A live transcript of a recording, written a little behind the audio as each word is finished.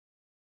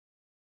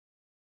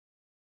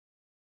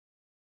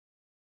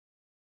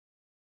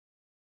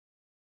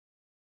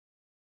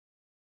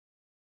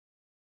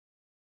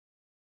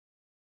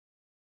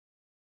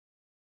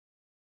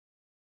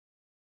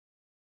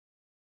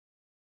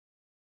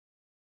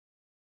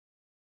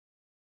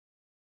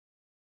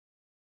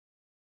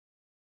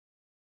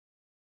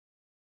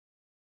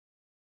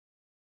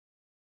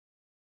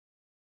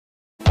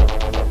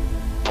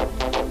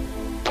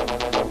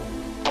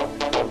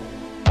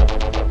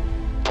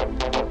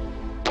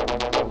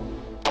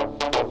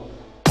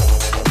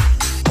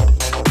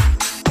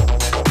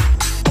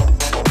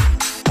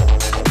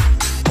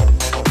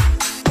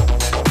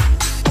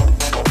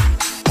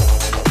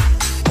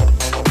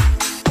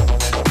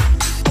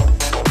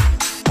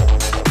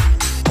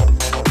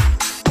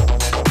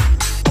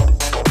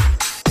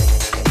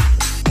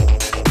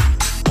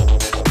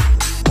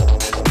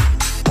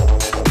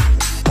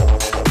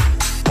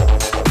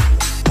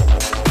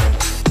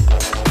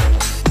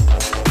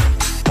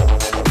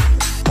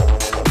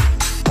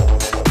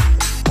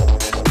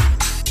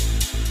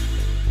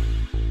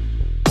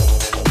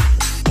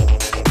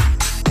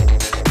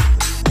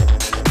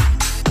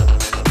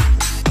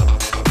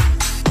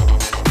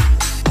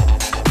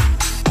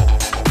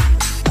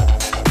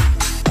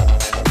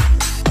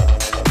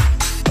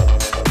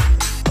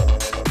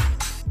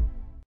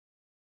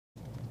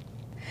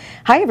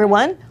Hi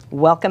everyone,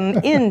 welcome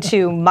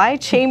into My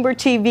Chamber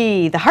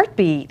TV, the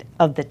heartbeat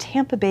of the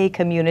Tampa Bay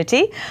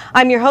community.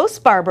 I'm your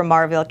host, Barbara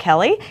Marville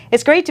Kelly.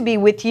 It's great to be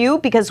with you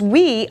because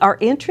we are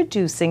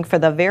introducing for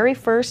the very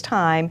first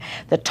time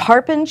the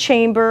Tarpon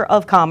Chamber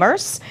of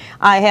Commerce.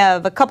 I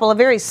have a couple of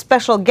very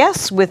special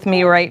guests with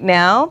me right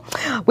now.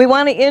 We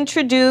want to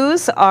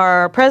introduce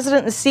our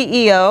president and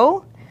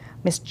CEO,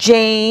 Miss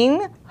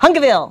Jane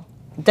Hungiville.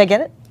 Did I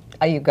get it?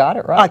 You got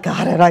it right.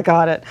 I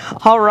got it.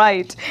 All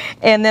right.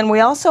 And then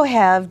we also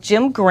have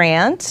Jim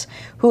Grant,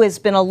 who has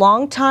been a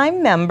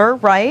long-time member,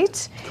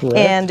 right? Correct.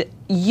 And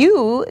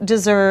you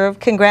deserve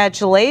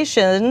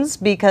congratulations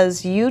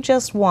because you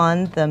just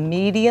won the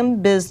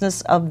Medium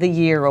Business of the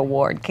Year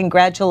award.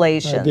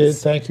 Congratulations. I did.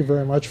 Thank you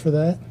very much for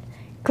that.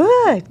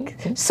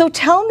 Good. So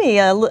tell me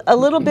a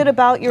little bit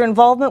about your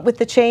involvement with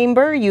the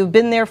Chamber. You've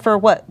been there for,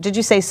 what, did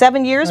you say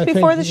 7 years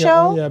before the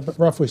show? Yeah, but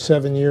roughly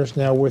 7 years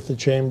now with the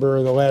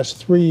Chamber. The last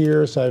 3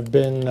 years I've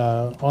been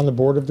on the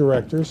board of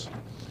directors,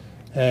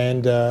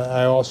 and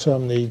I also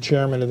am the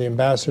chairman of the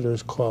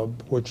Ambassadors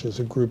Club, which is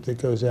a group that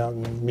goes out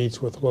and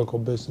meets with local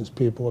business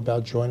people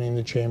about joining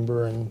the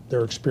Chamber and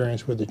their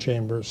experience with the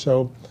Chamber.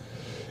 So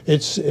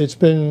it's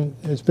been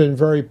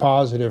very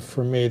positive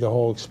for me, the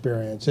whole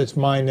experience. It's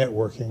my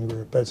networking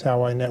group. That's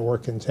how I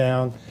network in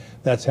town.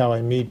 That's how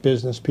I meet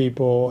business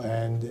people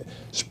and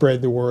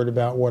spread the word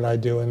about what I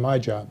do in my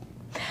job.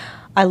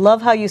 I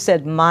love how you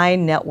said my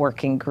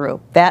networking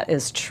group. That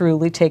is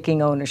truly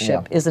taking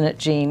ownership, isn't it,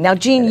 Jean? Now,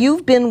 Jean,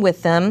 you've been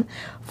with them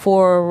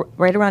for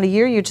right around a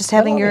year. You're just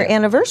having your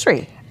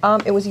anniversary.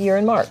 It was a year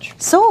in March.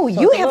 So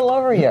you have a little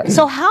over a year.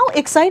 So how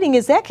exciting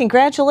is that?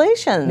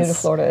 Congratulations. New to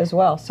Florida as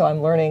well. So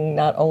I'm learning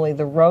not only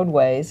the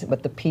roadways,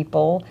 but the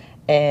people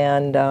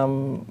and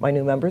my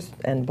new members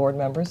and board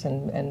members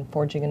and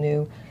forging a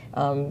new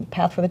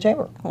path for the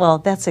Chamber. Well,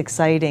 that's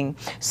exciting.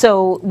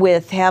 So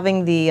with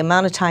having the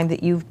amount of time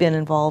that you've been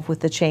involved with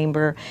the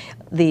Chamber,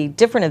 the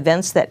different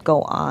events that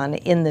go on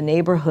in the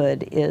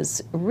neighborhood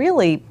is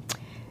really...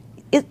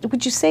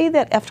 would you say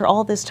that after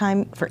all this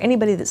time, for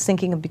anybody that's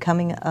thinking of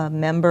becoming a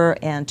member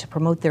and to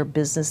promote their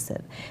business,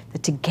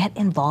 that to get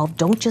involved,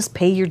 don't just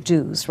pay your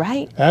dues,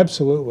 right?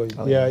 Absolutely.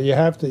 Yeah, you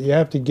have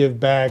to give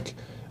back.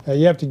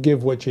 You have to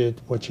give what you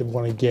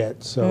want to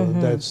get. So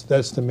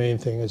that's the main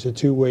thing. It's a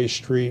two-way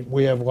street.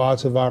 We have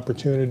lots of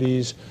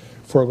opportunities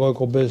for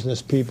local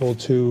business people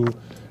to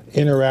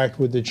interact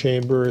with the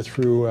Chamber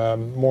through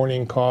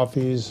morning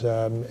coffees,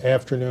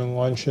 afternoon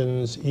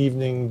luncheons,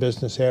 evening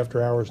business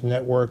after hours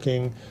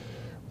networking.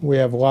 We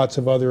have lots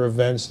of other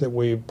events that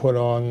we put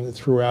on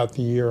throughout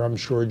the year. I'm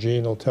sure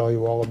Jean will tell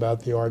you all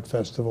about the art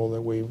festival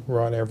that we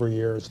run every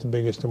year. It's the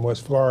biggest in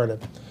West Florida.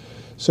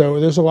 So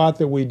there's a lot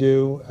that we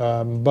do,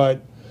 but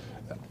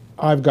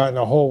I've gotten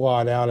a whole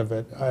lot out of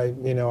it.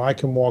 I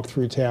can walk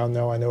through town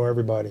now. I know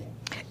everybody.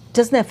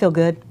 Doesn't that feel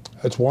good?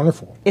 It's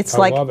wonderful.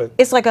 I love it.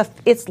 It's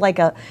like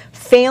a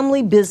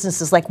family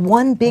business. It's like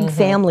one big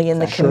family in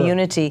the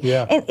community.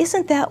 Yeah. And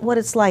isn't that what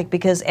it's like?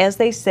 Because as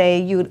they say,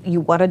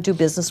 you want to do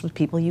business with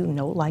people you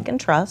know, like, and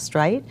trust,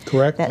 right?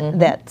 Correct.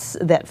 That's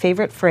that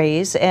favorite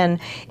phrase. And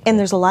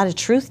there's a lot of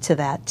truth to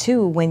that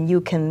too. When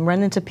you can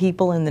run into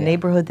people in the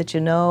neighborhood that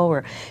you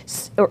know,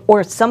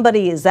 or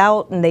somebody is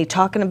out and they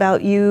talking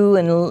about you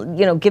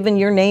and giving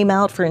your name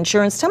out for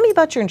insurance. Tell me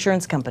about your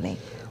insurance company.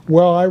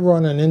 Well, I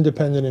run an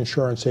independent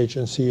insurance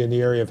agency in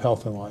the area of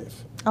health and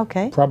life.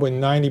 Okay. Probably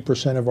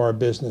 90% of our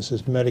business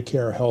is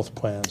Medicare health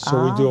plans.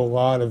 So we do a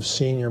lot of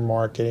senior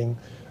marketing.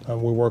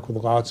 We work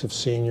with lots of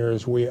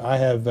seniors. I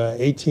have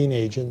 18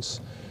 agents.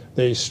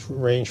 They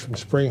range from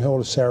Spring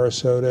Hill to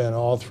Sarasota and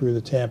all through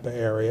the Tampa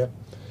area.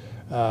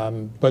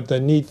 But the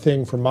neat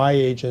thing for my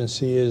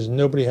agency is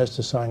nobody has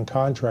to sign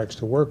contracts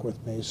to work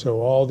with me. So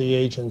all the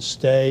agents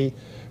stay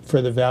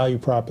for the value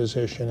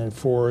proposition and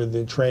for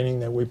the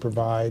training that we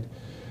provide.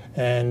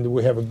 And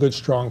we have a good,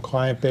 strong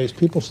client base.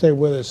 People stay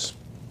with us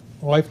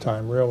a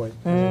lifetime, really.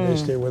 They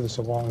stay with us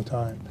a long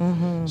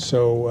time.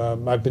 So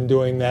I've been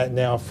doing that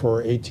now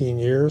for 18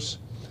 years.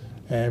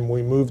 And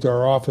we moved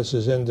our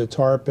offices into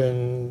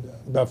Tarpon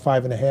about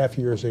 5.5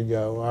 years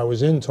ago. I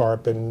was in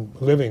Tarpon,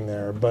 living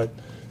there, but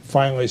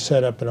finally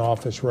set up an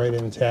office right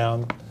in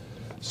town.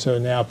 So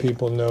now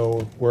people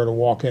know where to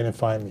walk in and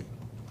find me.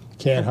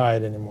 Can't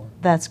hide anymore.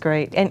 That's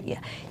great. And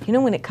you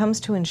know, when it comes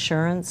to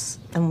insurance,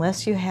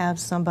 unless you have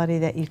somebody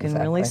that you can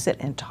really sit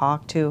and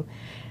talk to,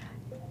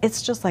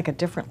 it's just like a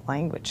different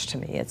language to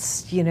me.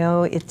 It's, you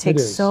know, it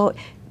takes to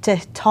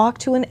talk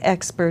to an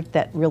expert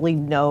that really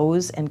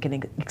knows and can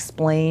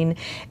explain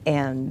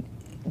and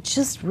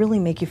just really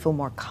make you feel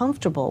more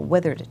comfortable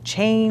whether to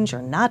change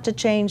or not to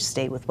change,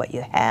 stay with what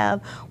you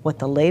have, what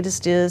the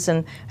latest is.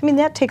 And I mean,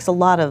 that takes a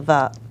lot of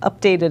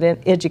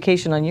updated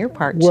education on your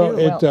part, well, too.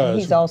 It does.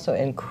 He's also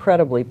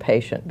incredibly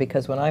patient,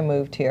 because when I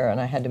moved here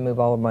and I had to move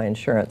all of my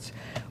insurance,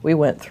 we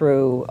went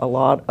through a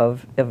lot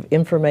of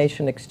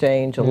information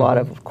exchange, a lot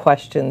of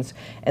questions,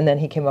 and then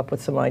he came up with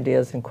some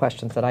ideas and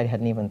questions that I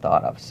hadn't even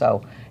thought of.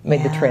 So it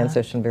made the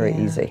transition very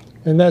easy.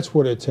 And that's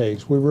what it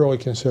takes. We really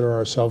consider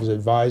ourselves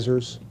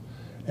advisors.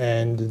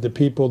 And the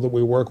people that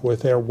we work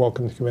with, they're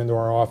welcome to come into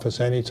our office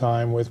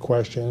anytime with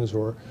questions,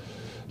 or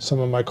some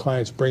of my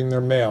clients bring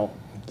their mail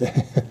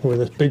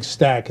with a big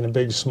stack and a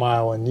big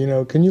smile, and, you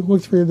know, can you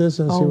look through this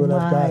and see what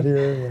I've got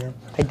here? You know.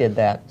 I did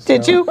that.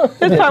 Did you?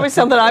 That's probably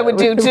something I would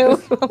do,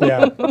 too.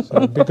 Yeah,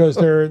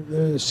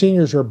 because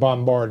seniors are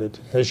bombarded,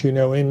 as you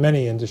know, in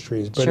many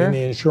industries, but in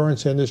the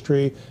insurance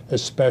industry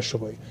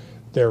especially.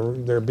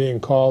 They're being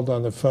called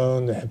on the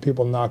phone, they have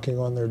people knocking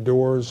on their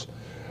doors.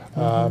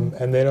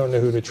 And they don't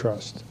know who to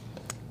trust.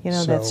 You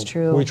know, so that's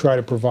true. We try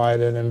to provide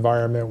an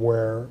environment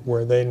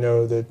where they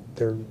know that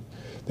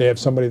they have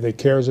somebody that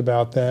cares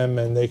about them,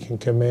 and they can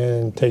come in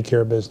and take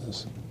care of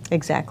business.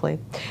 Exactly.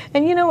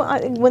 And you know,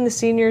 when the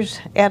seniors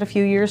add a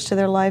few years to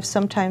their life,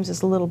 sometimes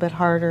it's a little bit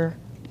harder,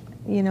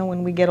 you know,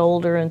 when we get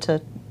older, and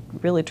to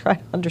really try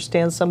to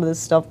understand some of this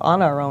stuff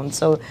on our own.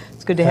 So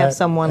it's good to have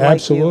someone like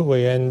you.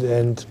 Absolutely,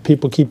 and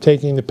people keep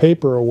taking the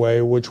paper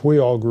away, which we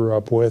all grew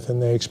up with, and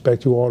they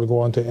expect you all to go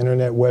onto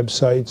internet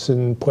websites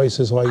and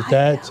places like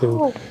that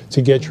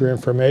to get your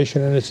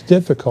information, and it's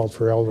difficult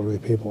for elderly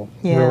people.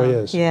 Yeah, it really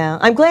is. Yeah,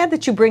 I'm glad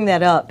that you bring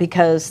that up,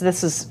 because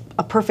this is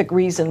a perfect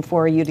reason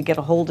for you to get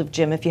a hold of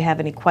Jim if you have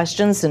any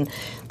questions, and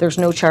there's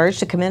no charge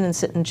to come in and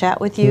sit and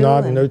chat with you.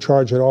 No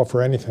charge at all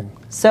for anything.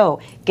 So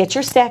get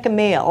your stack of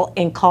mail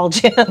and call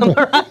Jim,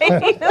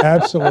 right?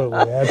 Absolutely,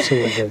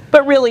 absolutely.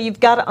 But really,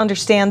 you've got to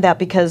understand that,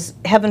 because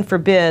heaven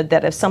forbid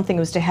that if something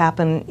was to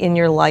happen in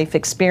your life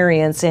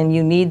experience and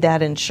you need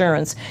that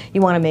insurance, you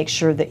want to make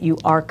sure that you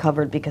are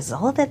covered, because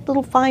all of that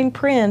little fine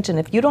print, and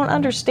if you don't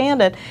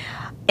understand it,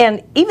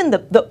 and even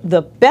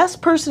the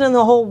best person in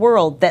the whole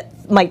world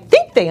that might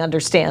think they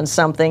understand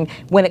something,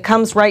 when it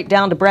comes right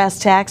down to brass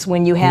tacks,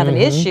 when you have an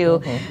issue,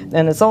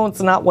 then it's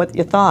not what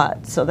you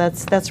thought. So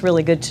that's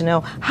really good to know.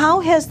 How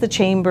has the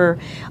Chamber,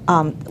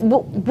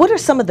 what are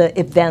some of the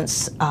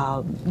events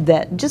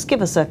that, just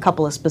give us a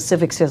couple of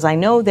specifics, because I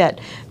know that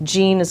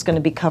Jean is going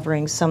to be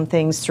covering some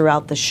things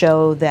throughout the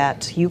show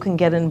that you can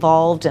get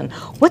involved in.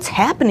 What's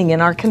happening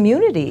in our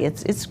community?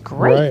 It's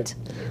great. Right.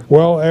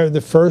 Well,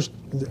 the first,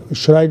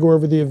 should I go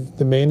over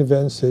the main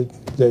events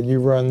that you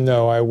run?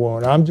 No, I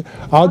won't.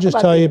 I'll just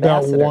tell you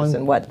about one.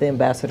 And what the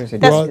ambassadors are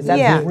doing, because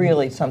that's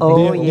really something.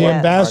 The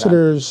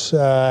ambassadors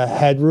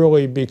had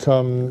really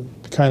become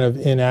kind of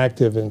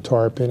inactive in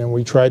Tarpon, and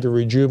we tried to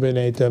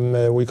rejuvenate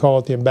them. We call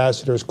it the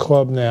Ambassadors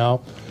Club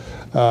now.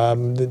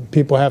 The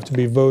people have to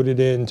be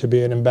voted in to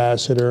be an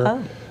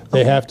ambassador.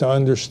 They have to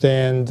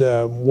understand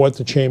what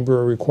the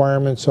Chamber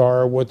requirements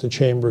are, what the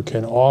Chamber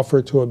can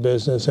offer to a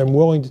business, and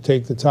willing to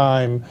take the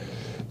time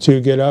to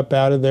get up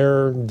out of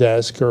their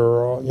desk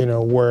or, you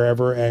know,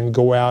 wherever, and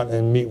go out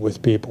and meet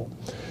with people.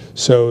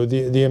 So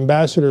the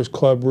Ambassadors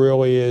Club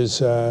really is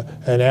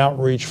an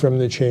outreach from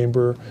the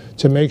Chamber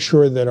to make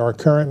sure that our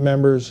current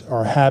members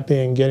are happy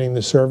and getting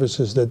the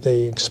services that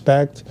they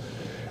expect,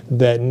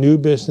 that new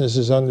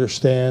businesses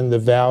understand the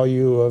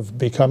value of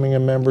becoming a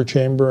member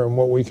chamber and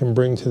what we can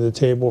bring to the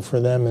table for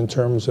them in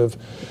terms of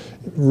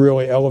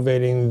really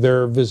elevating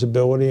their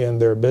visibility and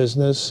their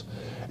business.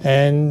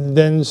 And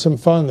then some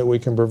fun that we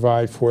can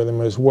provide for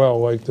them as well,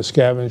 like the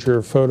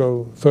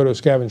photo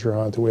scavenger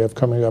hunt that we have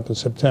coming up in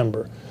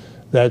September.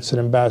 That's an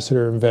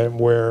ambassador event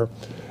where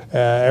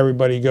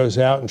everybody goes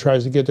out and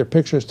tries to get their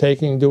pictures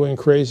taken doing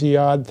crazy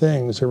odd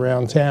things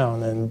around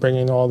town and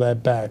bringing all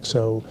that back.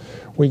 So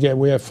we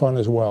have fun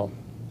as well.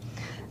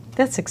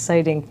 That's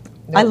exciting.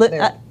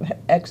 They're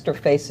extra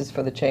faces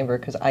for the Chamber,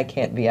 because I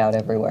can't be out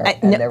everywhere,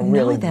 and they're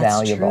really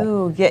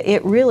valuable. That's true. Yeah,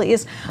 it really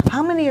is.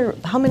 How many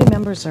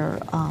members are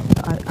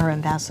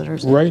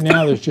ambassadors? Right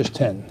now, there's just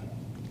 10.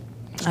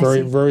 It's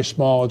very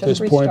small at this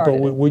point, but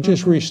we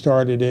just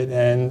restarted it,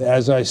 and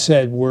as I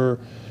said, we're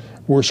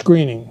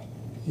screening.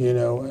 You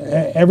know,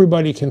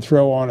 everybody can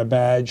throw on a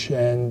badge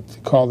and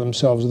call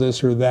themselves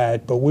this or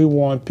that, but we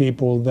want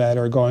people that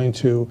are going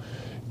to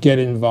get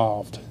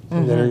involved,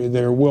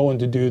 that are willing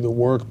to do the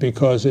work,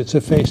 because it's a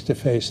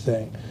face-to-face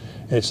thing.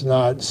 It's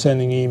not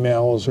sending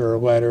emails or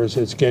letters.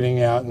 It's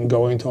getting out and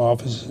going to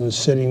offices and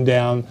sitting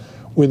down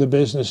with a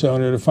business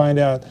owner to find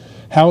out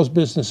how his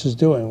business is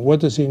doing. What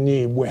does he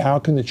need? How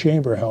can the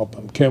chamber help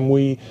him? Can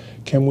we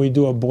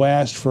do a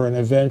blast for an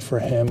event for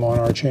him on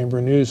our chamber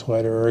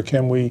newsletter? Or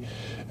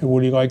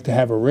would he like to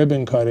have a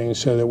ribbon cutting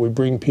so that we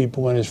bring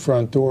people in his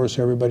front door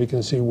so everybody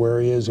can see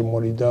where he is and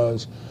what he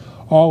does?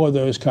 All of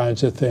those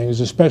kinds of things,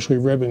 especially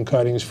ribbon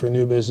cuttings for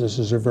new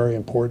businesses, are very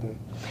important.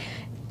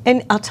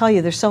 And I'll tell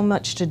you, there's so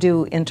much to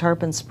do in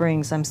Tarpon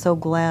Springs. I'm so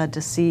glad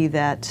to see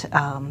that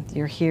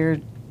you're here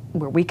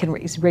where we can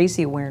raise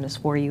the awareness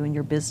for you and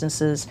your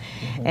businesses.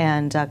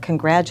 And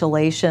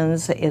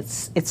congratulations.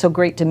 It's so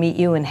great to meet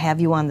you and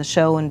have you on the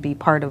show and be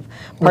part of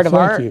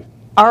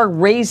our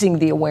raising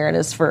the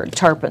awareness for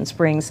Tarpon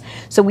Springs.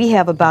 So we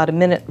have about a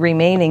minute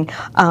remaining.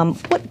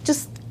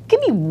 Just give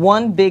me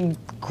one big,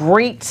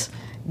 great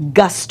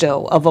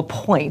gusto of a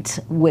point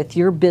with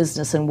your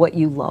business and what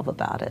you love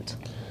about it.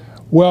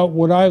 Well,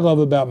 what I love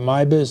about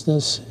my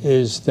business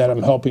is that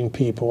I'm helping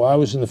people. I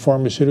was in the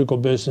pharmaceutical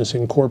business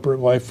in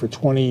corporate life for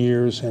 20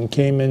 years and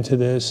came into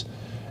this,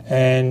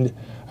 and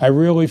I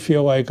really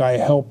feel like I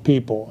help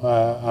people.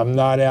 I'm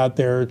not out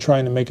there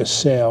trying to make a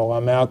sale.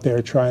 I'm out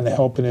there trying to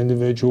help an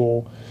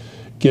individual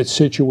get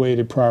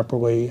situated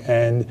properly,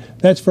 and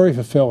that's very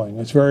fulfilling.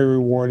 It's very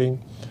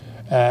rewarding.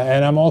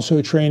 And I'm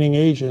also training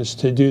agents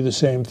to do the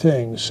same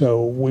thing.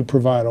 So we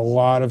provide a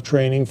lot of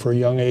training for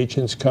young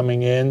agents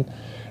coming in,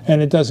 and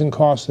it doesn't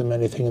cost them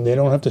anything, and they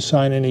don't have to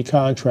sign any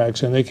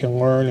contracts, and they can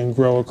learn and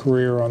grow a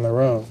career on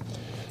their own.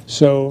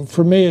 So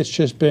for me, it's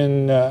just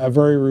been a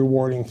very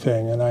rewarding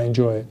thing, and I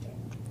enjoy it.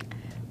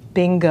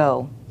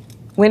 Bingo.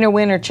 Winner,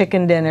 winner,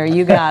 chicken dinner.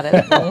 You got it.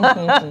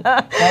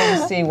 Now you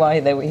see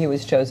why he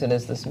was chosen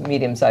as this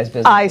medium-sized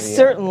business. I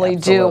certainly do.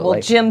 Absolutely. Well,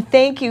 Jim,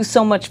 thank you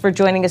so much for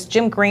joining us.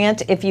 Jim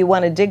Grant, if you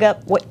want to dig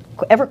up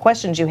whatever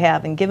questions you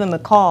have and give him a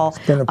call, it's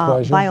been a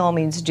pleasure. By all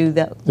means, do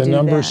that. The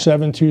number is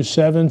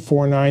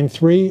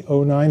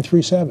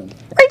 727-493-0937.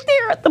 Right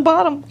there at the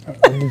bottom.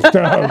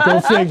 Go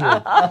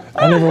figure.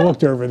 I never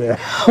looked over there.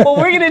 Well,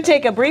 we're going to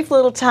take a brief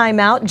little time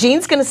out.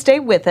 Jean's going to stay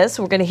with us.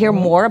 We're going to hear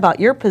more about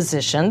your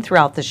position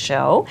throughout the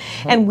show.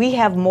 And we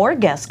have more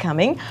guests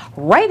coming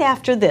right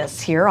after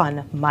this here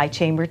on My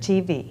Chamber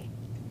TV.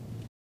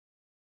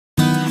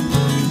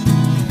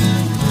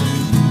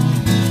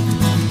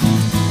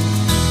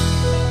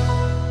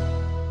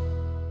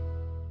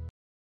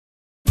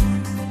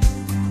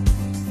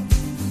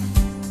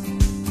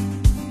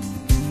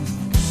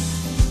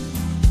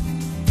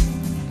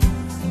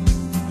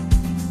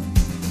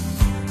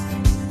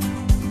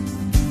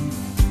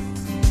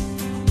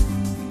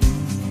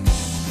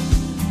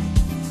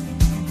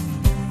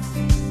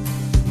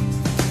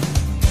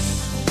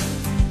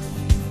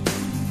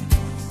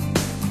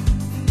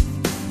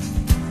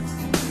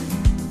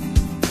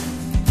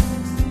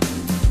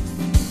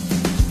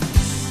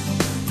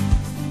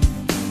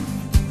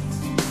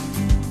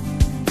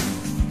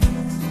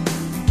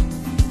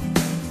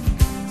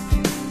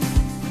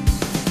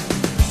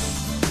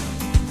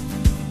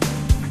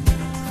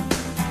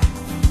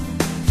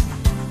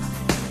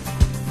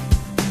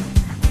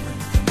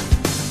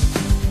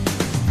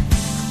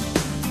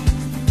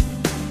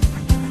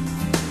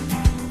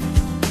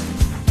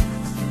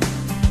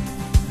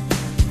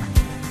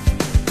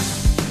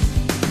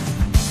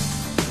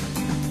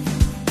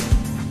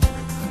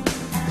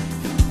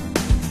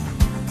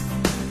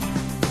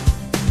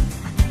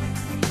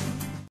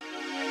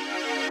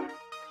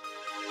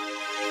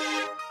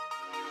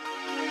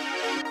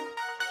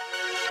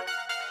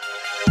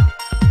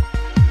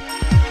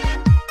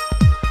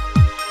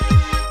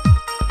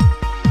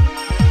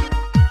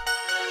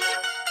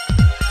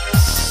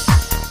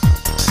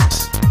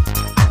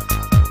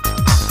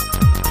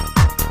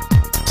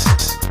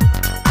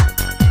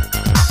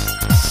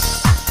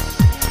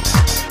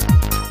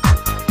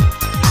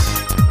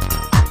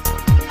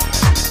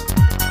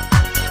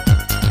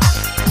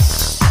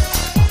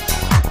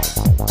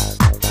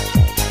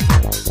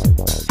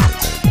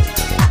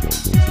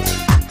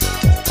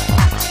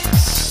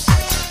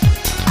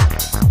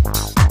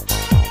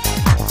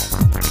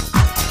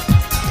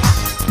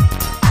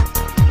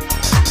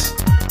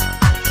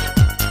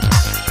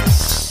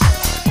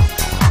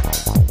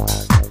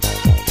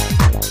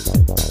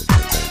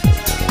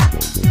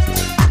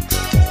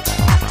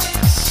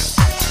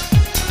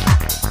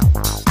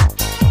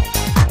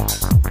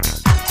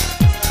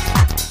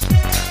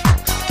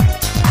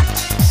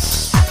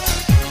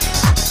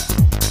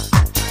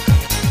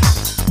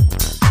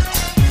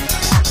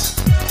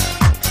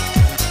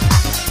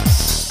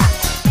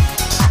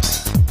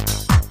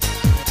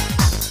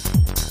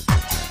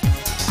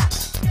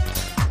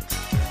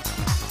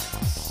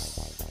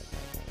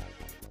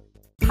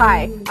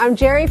 Hi, I'm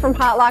Jerry from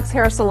Hot Locks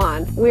Hair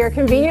Salon. We are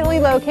conveniently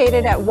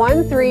located at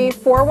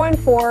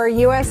 13414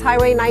 US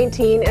Highway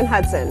 19 in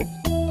Hudson.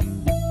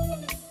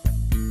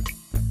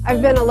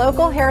 I've been a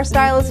local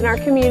hairstylist in our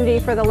community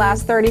for the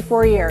last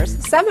 34 years,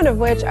 7 of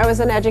which I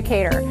was an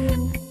educator.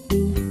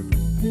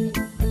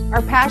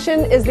 Our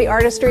passion is the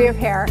artistry of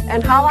hair,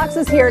 and Hot Locks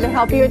is here to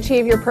help you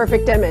achieve your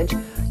perfect image.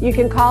 You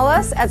can call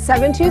us at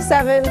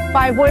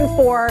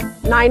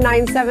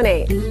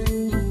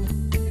 727-514-9978.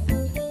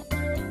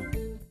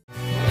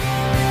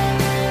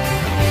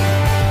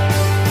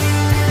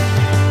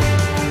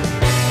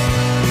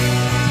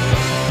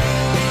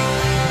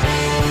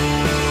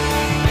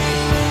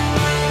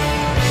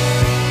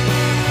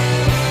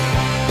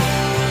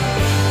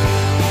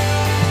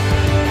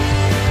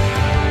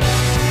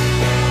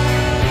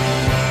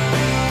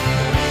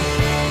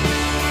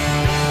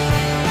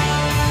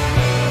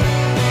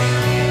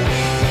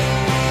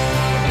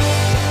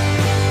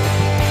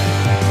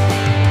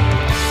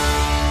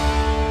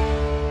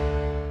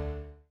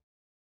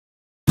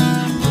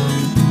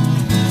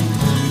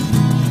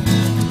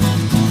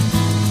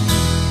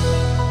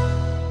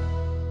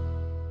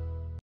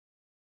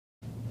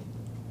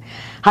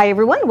 Hi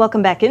everyone,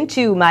 welcome back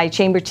into My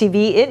Chamber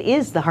TV. It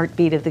is the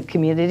heartbeat of the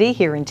community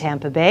here in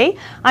Tampa Bay.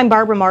 I'm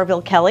Barbara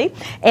Marville Kelly,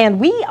 and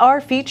we are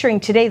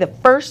featuring today the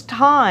first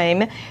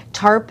time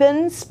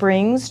Tarpon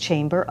Springs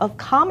Chamber of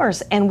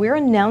Commerce, and we're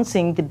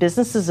announcing the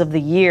businesses of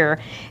the year,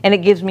 and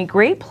it gives me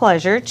great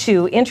pleasure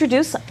to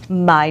introduce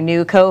my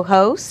new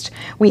co-host.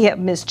 We have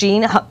Miss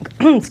Jean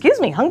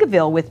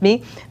Hungiville with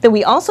me. Then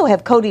we also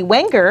have Cody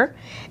Wenger,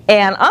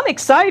 and I'm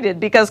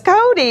excited because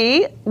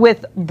Cody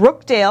with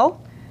Brookdale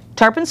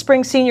Tarpon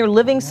Springs Senior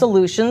Living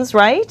Solutions,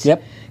 right?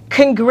 Yep.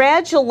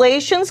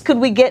 Congratulations. Could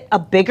we get a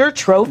bigger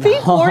trophy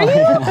for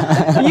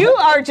you? You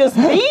are just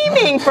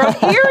beaming from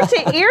ear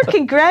to ear.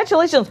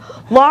 Congratulations.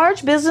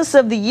 Large Business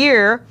of the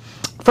Year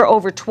for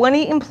over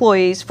 20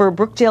 employees for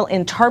Brookdale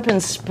in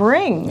Tarpon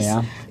Springs.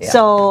 Yeah.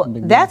 So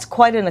that's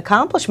quite an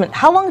accomplishment.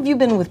 How long have you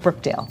been with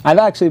Brookdale? I've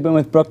actually been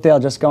with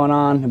Brookdale just going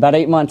on about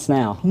 8 months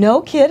now.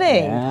 No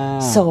kidding. Yeah.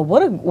 So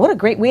what a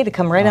great way to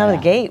come right out of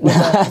the gate with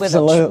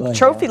a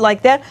trophy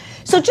like that.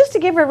 So just to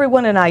give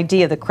everyone an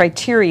idea, the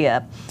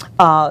criteria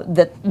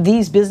that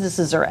these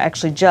businesses are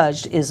actually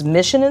judged is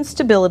mission and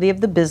stability of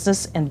the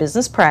business and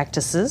business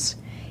practices,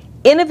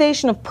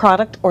 innovation of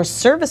product or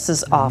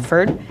services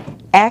offered,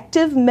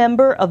 active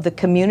member of the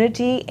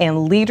community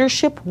and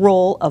leadership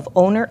role of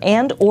owner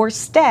and or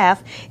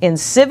staff in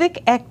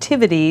civic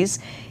activities,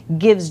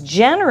 gives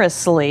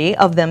generously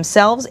of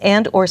themselves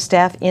and or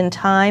staff in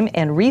time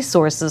and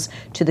resources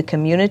to the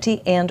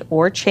community and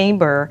or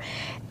chamber.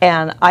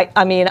 And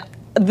I mean,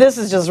 this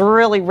is just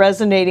really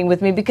resonating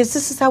with me because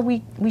this is how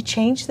we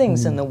change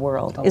things in the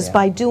world, is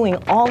by doing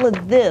all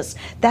of this.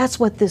 That's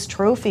what this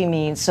trophy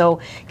means. So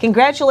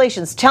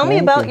congratulations. Tell me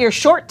about your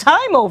short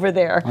time over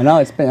there. I know,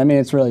 it's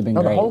really been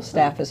great. The whole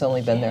staff has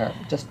only been there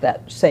just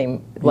that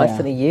same less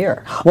than a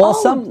year. Well,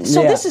 so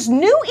this is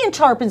new in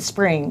Tarpon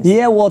Springs.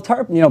 Yeah, well,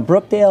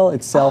 Brookdale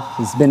itself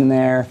has been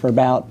there for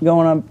about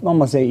going on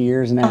almost 8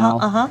 years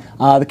now.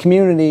 The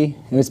community,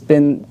 it's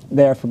been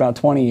there for about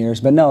 20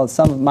 years. But no,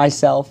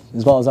 myself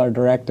as well as our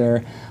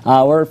director,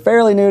 we're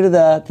fairly new to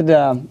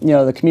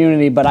the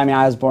community. But I mean,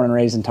 I was born and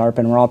raised in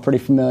Tarpon. We're all pretty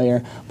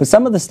familiar. But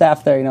some of the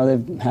staff there,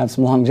 they have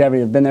some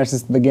longevity. They've been there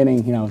since the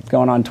beginning.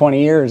 Going on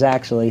 20 years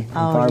actually.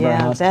 Oh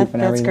yeah,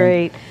 that's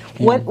great.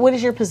 Yeah. What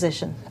is your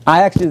position?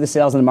 I actually do the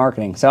sales and the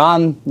marketing. So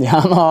I'm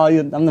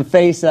the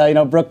face,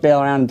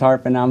 Brookdale around in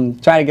Tarpon. I'm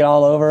trying to get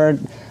all over,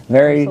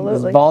 very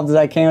as involved as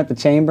I can with the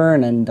chamber,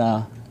 and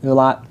do a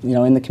lot,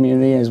 in the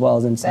community as well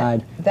as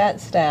inside.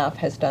 That staff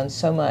has done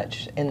so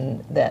much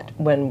in that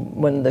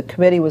when the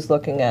committee was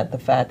looking at the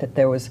fact that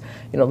there was,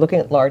 looking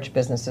at large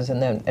businesses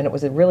and it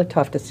was a really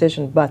tough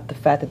decision, but the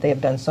fact that they have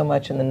done so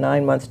much in the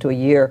 9 months to a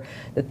year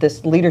that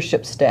this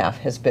leadership staff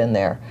has been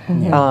there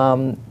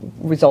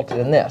resulted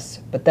in this.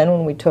 But then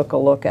when we took a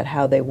look at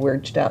how they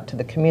reached out to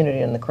the community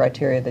and the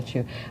criteria that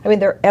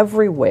they're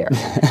everywhere.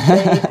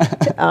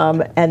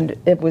 And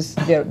it was,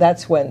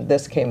 that's when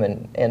this came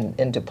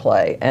into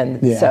play. And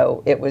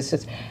so it was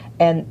just,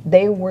 and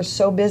they were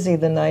so busy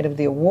the night of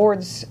the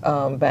awards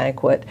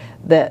banquet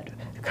that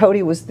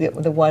Cody was the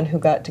one who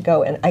got to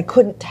go, and I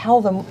couldn't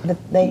tell them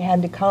that they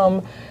had to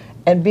come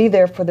and be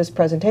there for this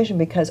presentation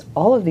because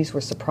all of these were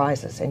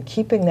surprises, and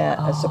keeping that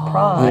a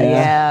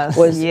surprise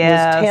was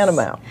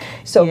tantamount.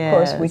 So of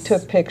course we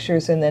took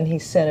pictures, and then he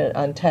sent it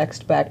on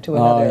text back to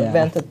another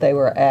event that they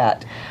were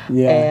at. And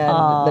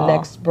the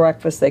next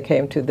breakfast they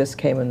came to, this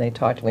came and they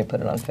talked, and we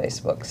put it on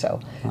Facebook. So,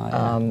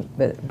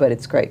 but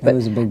it's great. But it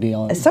was a big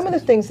deal. Some of the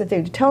things that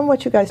they tell them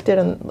what you guys did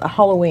on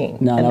Halloween.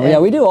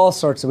 We do all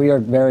sorts. We are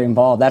very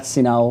involved. That's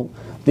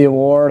the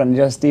award,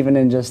 and even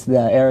in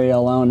the area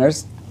alone,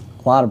 there's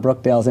a lot of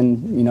Brookdales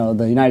in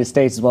the United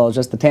States as well as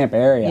just the Tampa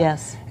area.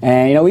 Yes.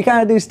 And we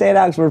kind of do state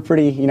out because we're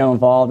pretty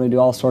involved. We do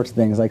all sorts of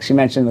things. Like she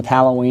mentioned with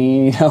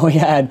Halloween, we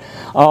had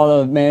all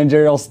the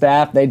managerial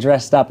staff. They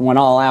dressed up and went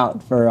all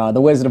out for the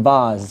Wizard of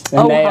Oz.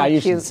 And how you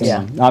cute! Should see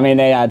them. I mean,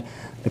 they had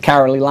the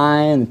Cowardly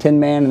Lion, the Tin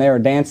Man, and they were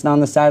dancing on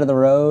the side of the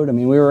road. I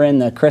mean, we were in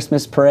the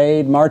Christmas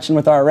parade, marching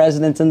with our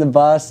residents in the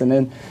bus, and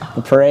then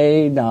the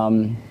parade.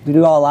 We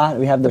do a lot.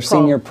 We have their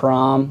senior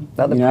prom.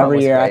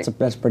 Every year.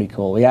 That's pretty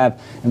cool. We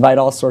invite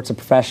all sorts of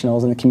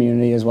professionals in the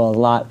community as well as a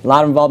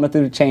lot of involvement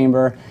through the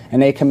chamber,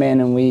 and they come in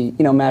and we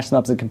match them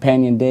up as a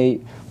companion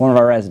date, one of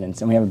our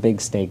residents, and we have a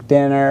big steak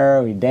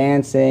dinner. We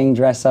dancing,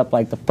 dress up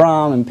like the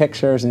prom, and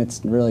pictures, and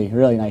it's really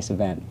nice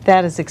event.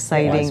 That is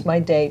exciting. My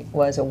date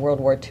was a World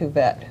War II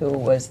vet who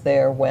was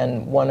there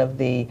when one of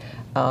the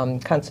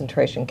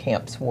concentration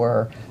camps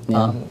were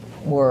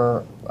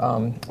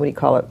what do you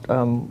call it,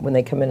 when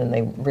they come in and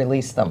they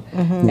release them.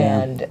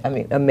 And I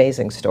mean,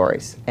 amazing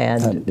stories.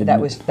 And that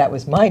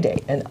was my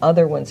date, and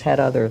other ones had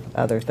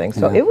other things.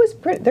 So it was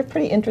they're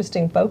pretty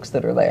interesting folks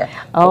that are there.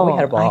 Oh, we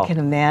had a ball. I can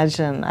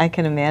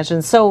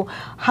imagine. So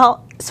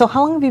how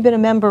long have you been a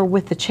member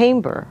with the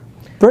chamber?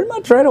 Pretty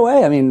much right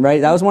away. I mean,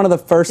 that was one of the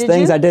first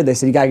things I did. They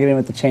said you got to get in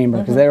with the chamber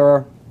because they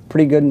were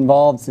pretty good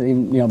involved,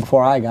 even,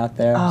 before I got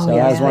there. Oh, so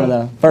yeah, that was one of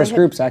the first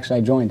groups actually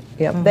I joined.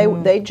 Yeah,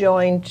 they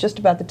joined just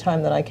about the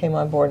time that I came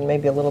on board, and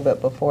maybe a little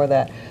bit before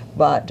that.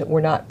 But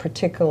we're not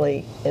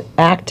particularly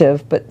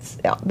active, but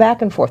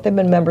back and forth. They've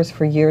been members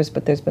for years,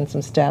 but there's been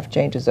some staff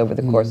changes over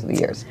the course of the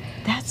years.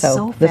 That's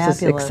so this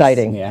fabulous. is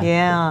exciting.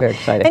 Yeah. Very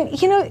exciting.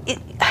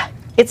 And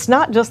it's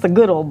not just the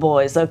good old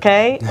boys,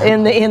 okay?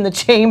 In the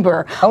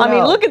chamber. I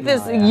mean, look at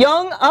this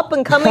young, up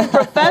and coming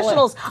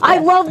professionals. I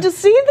love to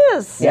see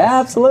this. Yeah,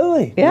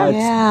 absolutely.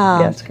 Yeah.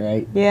 That's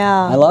great.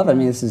 Yeah. I love it. I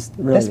mean, this is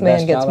really This the man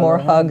best gets job more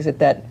I've ever had. hugs at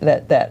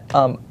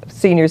that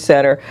senior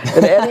center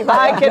than anybody.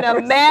 I can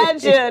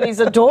imagine.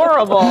 He's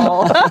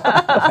adorable.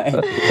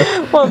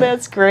 Well,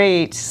 that's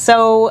great.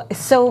 So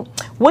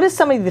what are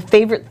some of the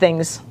favorite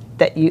things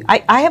that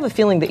I have a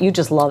feeling that you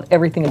just love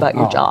everything about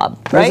your job,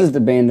 right? This is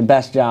being the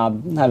best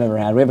job I've ever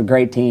had. We have a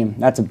great team.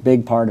 That's a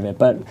big part of it.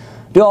 But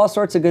do all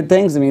sorts of good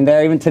things. I mean,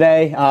 even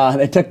today,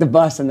 they took the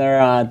bus and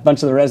a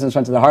bunch of the residents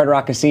went to the Hard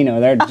Rock Casino.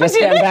 They're just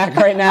getting back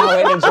right now,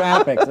 waiting in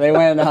traffic. So they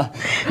went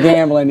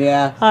gambling,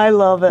 yeah. I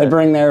love it. They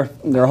bring their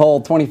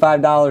whole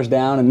 $25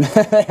 down and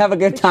they have a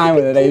good time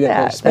with it.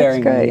 They're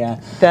sparing That's great. me, yeah.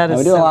 That is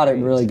we do so a lot great.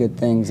 of really good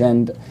things.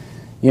 And,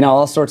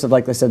 all sorts of,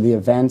 like I said, the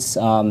events.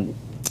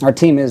 Our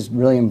team is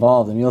really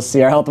involved, and you'll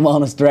see our health and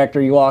wellness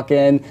director. You walk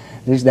in,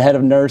 there's the head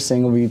of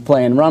nursing. We'll be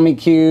playing Rummy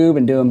Cube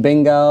and doing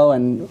bingo,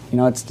 and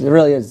it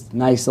really is a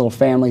nice little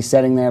family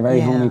setting there, very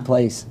homey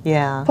place.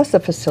 Yeah. Plus the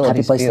Happy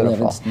facility's place to live.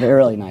 beautiful. It's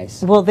really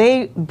nice. Well,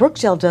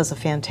 Brookdale does a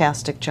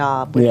fantastic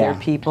job with their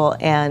people,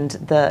 and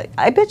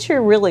I bet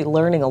you're really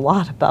learning a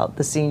lot about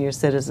the senior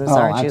citizens,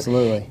 aren't you?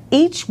 Absolutely.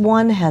 Each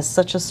one has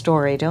such a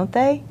story, don't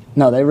they?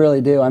 No, they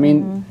really do. I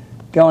mean,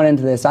 going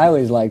into this, I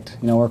always liked,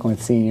 working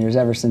with seniors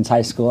ever since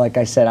high school. Like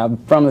I said, I'm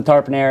from the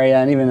Tarpon area,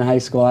 and even in high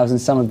school, I was in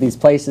some of these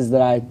places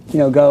that I,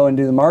 go and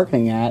do the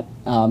marketing at,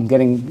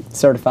 getting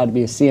certified to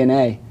be a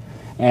CNA.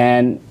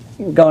 And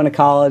going to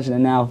college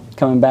and now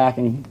coming back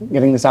and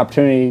getting this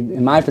opportunity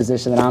in my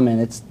position that I'm in,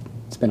 it's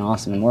been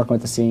awesome. And working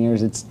with the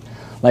seniors, it's,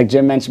 like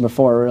Jim mentioned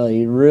before,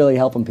 really, really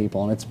helping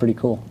people, and it's pretty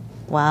cool.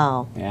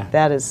 Wow. Yeah.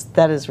 That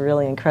is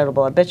really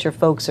incredible. I bet your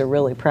folks are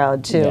really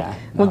proud too. Yeah.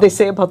 What did they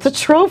say about the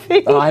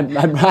trophy? I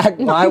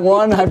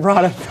won. I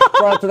brought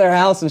it to their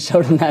house and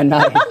showed them that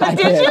night. I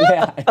did.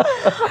 Yeah.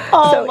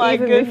 Oh So my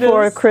even goodness.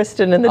 before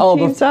Kristen and the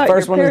team saw it,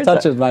 first your one to parents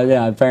touch saw it,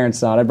 my parents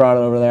saw it. I brought it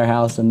over to their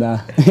house, and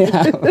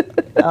yeah.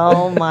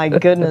 Oh my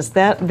goodness.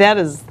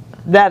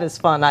 That is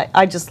fun.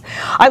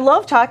 I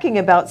love talking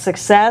about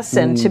success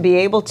and to be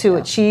able to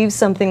achieve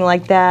something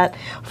like that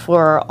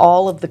for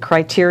all of the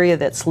criteria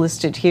that's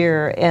listed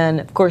here.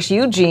 And of course,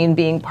 Eugene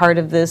being part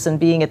of this and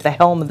being at the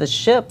helm of the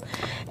ship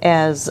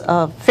as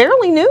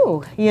fairly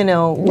new,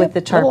 with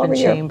the Tarpon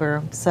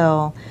Chamber.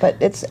 So, but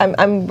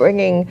I'm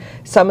bringing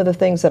some of the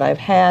things that I've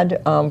had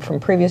from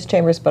previous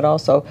chambers, but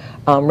also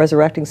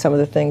resurrecting some of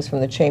the things from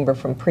the chamber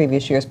from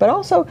previous years. But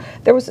also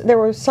there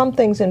were some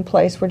things in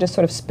place. We're just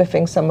sort of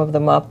spiffing some of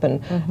them up,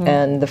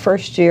 and the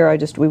first year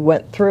we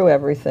went through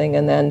everything,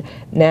 and then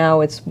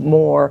now it's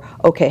more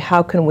okay.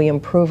 How can we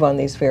improve on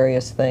these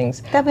various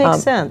things? That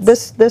makes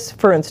sense. This,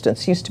 for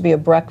instance, used to be a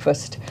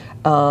breakfast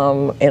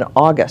in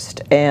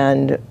August,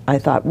 and I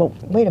thought, well,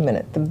 wait a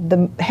minute.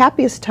 The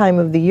happiest time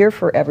of the year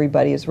for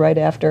everybody is right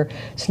after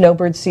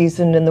snowbird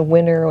season in the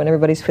winter when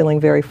everybody's feeling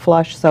very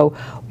flush. So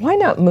why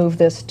not move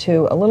this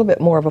to a little bit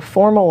more of a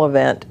formal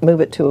event,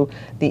 move it to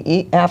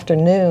the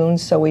afternoon,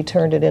 so we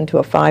turned it into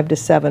a 5 to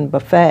 7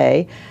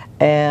 buffet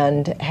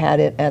and had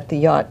it at the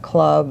yacht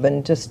club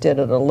and just did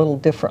it a little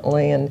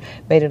differently and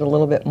made it a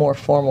little bit more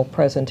formal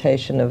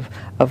presentation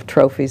of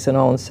trophies and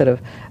all, instead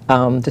of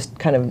just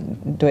kind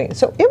of doing it.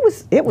 So it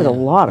was a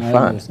lot of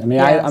fun. I mean,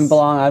 I'm in a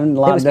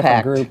lot of different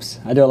packed. groups.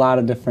 I do a lot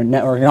of different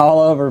networking all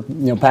over,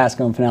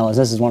 Pasco and Pinellas.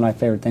 This is one of my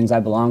favorite things I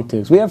belong to,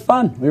 because we have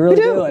fun. We really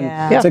do.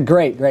 And it's a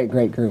great, great,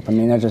 great group. I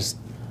mean, it's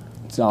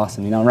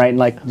awesome, right? And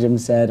like Jim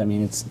said, I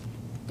mean, it's,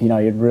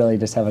 you'd really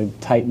just have a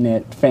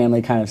tight-knit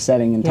family kind of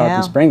setting in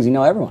Tarpon Springs.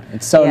 Everyone.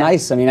 It's so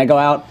nice. I mean, I go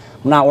out,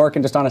 I'm not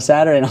working just on a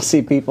Saturday, and I'll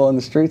see people in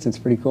the streets. It's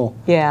pretty cool.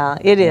 Yeah,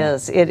 it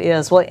is. It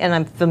is. Well, and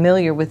I'm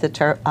familiar with the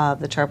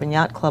Tarpon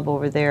Yacht Club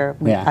over there.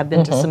 I've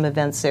been to some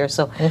events there,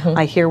 so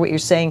I hear what you're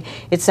saying.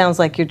 It sounds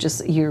like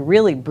you're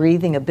really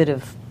breathing a bit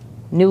of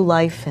new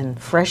life and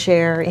fresh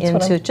air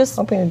into just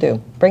hoping to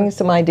do. Bringing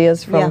some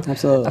ideas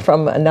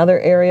from another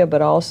area,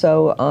 but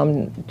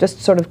also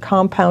just sort of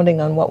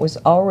compounding on what was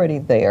already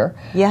there.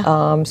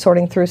 Yeah.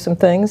 Sorting through some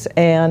things,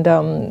 and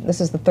this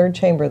is the third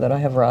chamber that I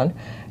have run.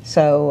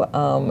 So,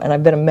 and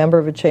I've been a member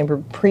of a chamber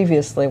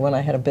previously when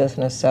I had a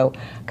business. So,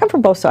 I come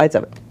from both sides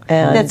of it.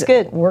 And that's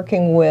good.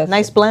 Working with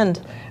nice blend.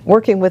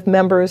 Working with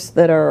members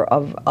that are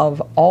of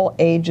all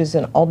ages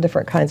and all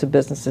different kinds of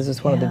businesses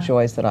is one of the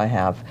joys that I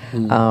have.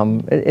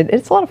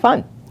 It's a lot of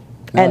fun.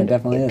 No, and it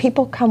definitely is.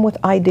 People come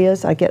with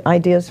ideas. I get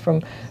ideas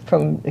from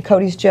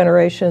Cody's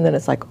generation, and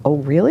it's like, oh,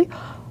 really?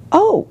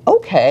 Oh,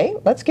 okay,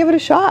 let's give it a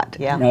shot.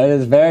 Yeah. It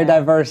is very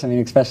diverse. I mean,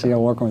 especially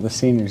working with the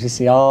seniors. You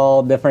see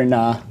all different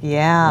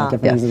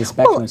different ends of the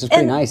spectrum, which is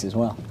pretty nice as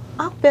well.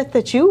 I'll bet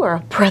that you are a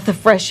breath of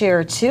fresh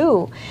air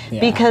too,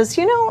 because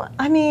you know,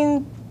 I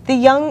mean, the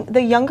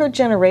younger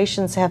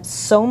generations have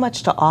so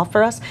much to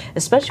offer us,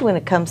 especially when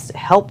it comes to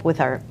help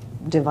with our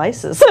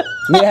devices.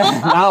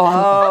 Yeah,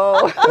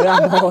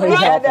 I'm always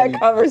had that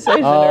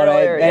conversation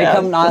earlier. They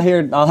come.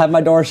 I'll have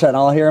my door shut. And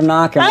I'll hear them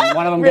knocking.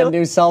 One of them Really? gonna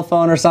do cell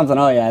phone or something.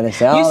 Oh yeah, they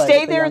say. You Oh,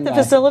 stay there at the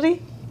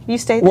facility? You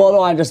stay there? Well,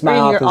 no, I'm just my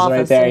Or in your office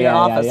right there. in your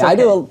office, I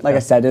okay. do, like I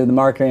said, I do the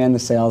marketing and the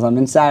sales. I'm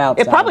inside,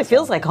 outside. It probably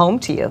feels like home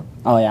to you.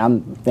 Oh yeah,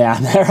 I'm there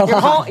a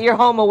lot. You're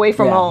home away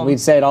from home. We'd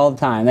say it all the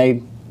time.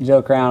 They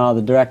joke around. All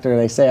the director,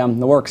 they say I'm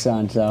the work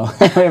son. So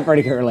we have a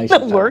pretty good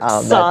relationship. The work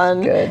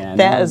son. good. Yeah,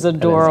 That is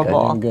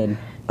adorable. Good.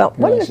 Well,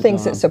 one of the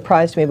things that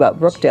surprised me about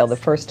Brookdale the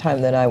first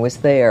time that I was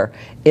there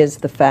is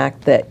the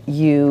fact that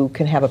you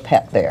can have a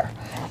pet there.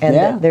 And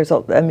that there's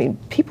I mean,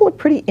 people are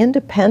pretty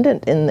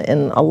independent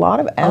in a lot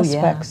of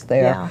aspects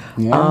there.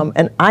 Yeah.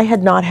 And I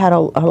had not had a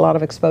lot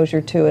of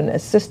exposure to an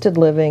assisted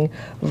living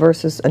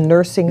versus a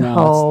nursing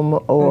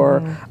home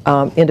or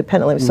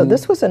independent living. So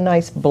this was a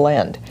nice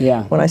blend.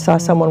 Yeah. When I saw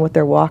someone with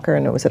their walker,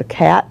 and it was a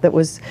cat that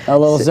was A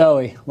little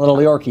Zoe, little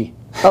Yorkie.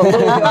 Oh,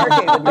 little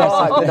Yorkie,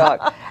 the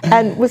dog,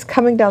 and was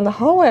coming down the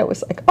hallway. I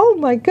was like, oh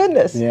my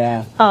goodness.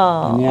 Yeah.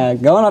 Yeah.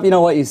 Going up, you know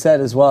what you said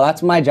as well.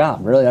 That's my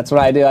job, really. That's what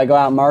I do. I go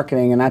out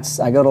marketing, and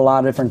I go to a lot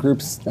of different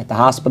groups at the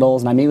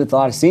hospitals, and I meet with a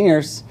lot of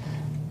seniors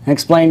and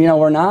explain, you know,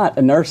 we're not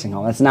a nursing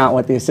home. That's not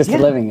what the assisted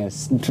living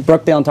is.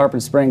 Brookdale and Tarpon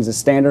Springs is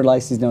standard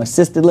licensed,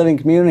 assisted living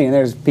community, and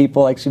there's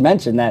people, like she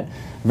mentioned, that are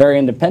very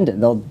independent.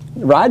 They'll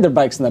ride their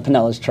bikes on the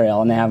Pinellas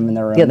Trail, and they have them in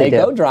their room. Yeah, they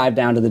go drive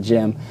down to the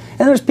gym.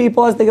 And there's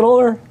people, as they get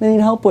older, they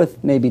need help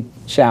with maybe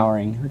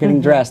showering or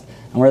getting dressed,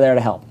 and we're there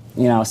to help.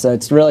 So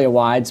it's really a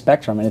wide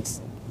spectrum, and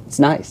it's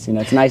nice.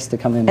 It's nice to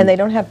come in. And they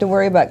don't have to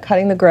worry about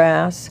cutting the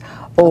grass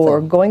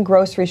or going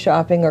grocery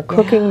shopping or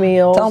cooking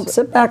meals. Tell them,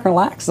 sit back and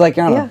relax. It's like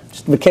you're on a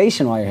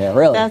vacation while you're here,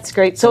 really. That's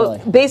great. So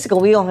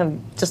basically, we all have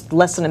just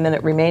less than a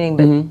minute remaining,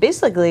 but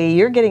basically,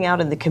 you're getting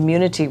out in the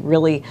community,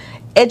 really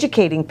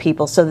educating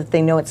people so that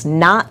they know it's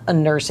not a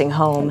nursing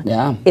home.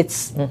 Yeah.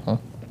 It's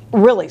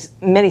really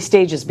many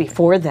stages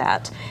before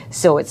that.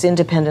 So it's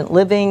independent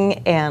living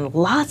and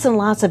lots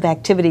of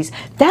activities.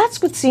 That's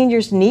what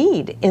seniors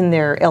need in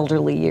their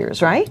elderly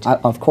years, right?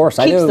 Of course,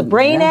 I do. Keeps the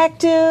brain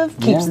active,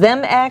 keeps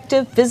them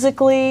active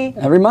physically.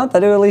 Every month I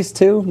do at least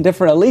two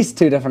different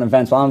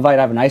events. Well, I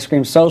have an ice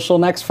cream social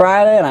next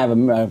Friday, and I have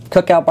a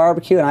cookout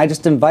barbecue, and I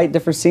just invite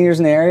different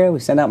seniors in the area. We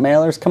send out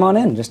mailers, come on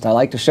in. I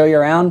like to show you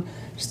around.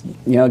 Just,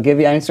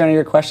 answer any of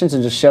your questions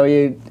and just show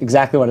you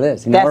exactly what it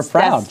is. We're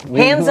proud.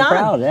 Hands-on.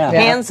 Proud, yeah.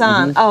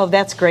 Hands-on. Oh,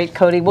 that's great,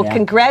 Cody. Well,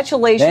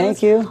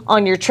 congratulations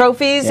on your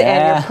trophies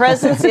and your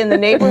presence in the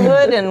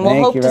neighborhood, and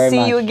we'll hope to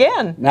see you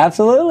again.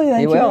 Absolutely.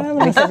 Thank you. Will.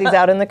 Because he's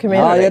out in the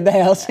community. Oh,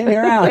 yeah, I'll see you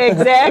around.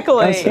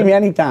 Exactly. Come see me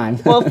anytime.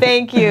 Well,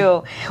 thank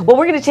you. Well,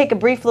 we're going to take a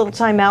brief little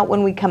time out.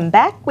 When we come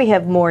back, we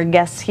have more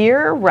guests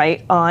here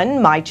right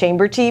on My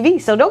Chamber TV,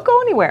 so don't go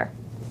anywhere.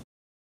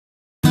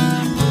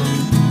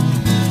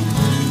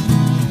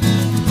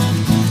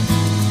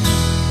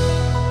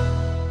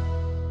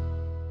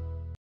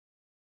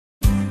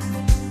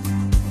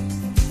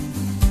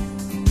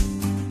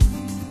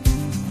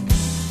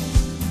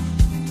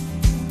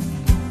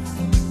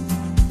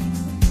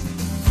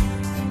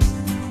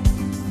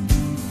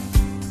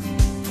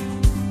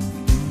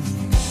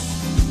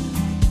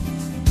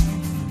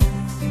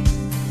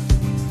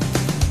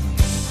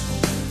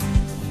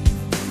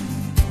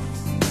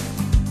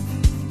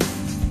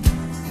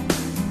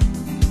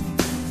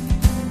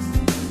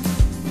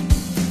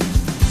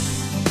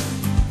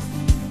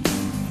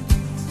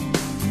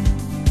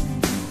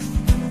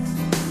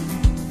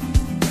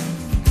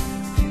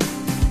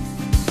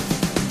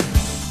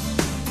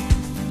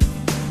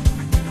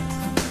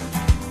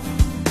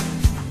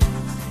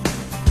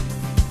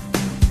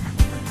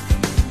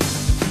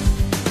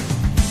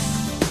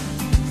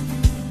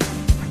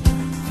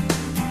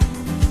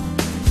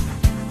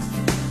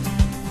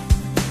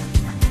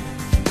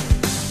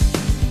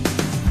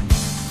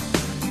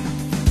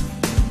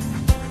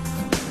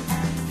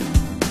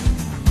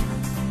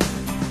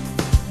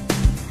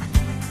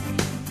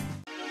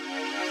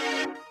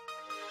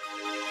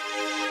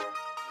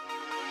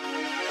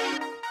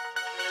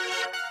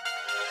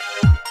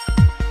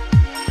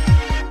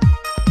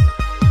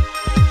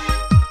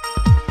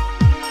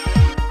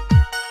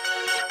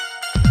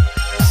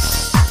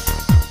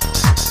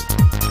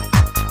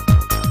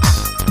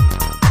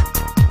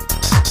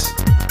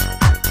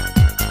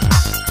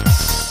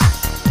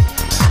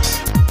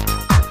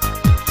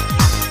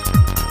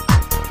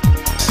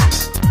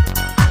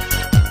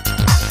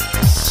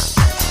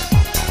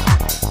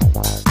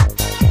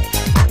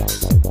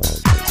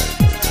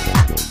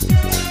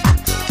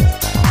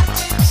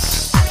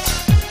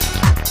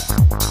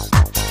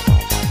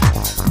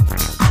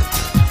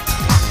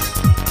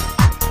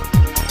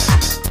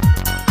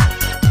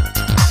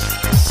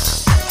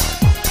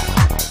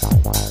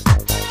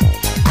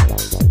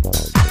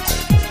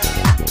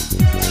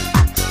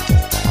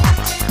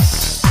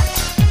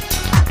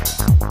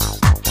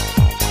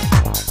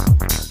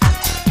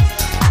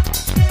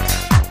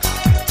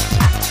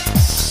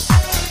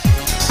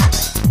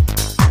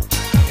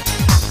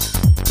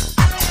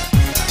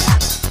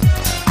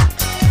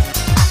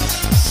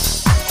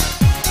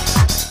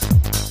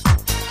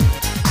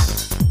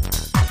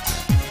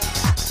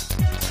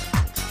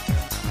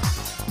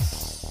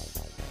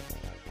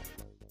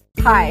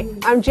 Hi,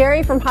 I'm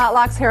Jerry from Hot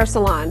Locks Hair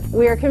Salon.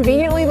 We are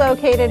conveniently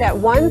located at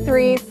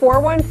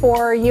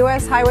 13414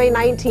 US Highway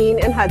 19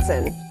 in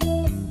Hudson.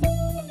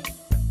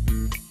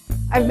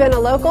 I've been a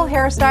local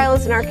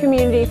hairstylist in our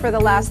community for the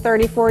last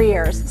 34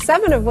 years,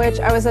 7 of which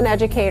I was an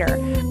educator.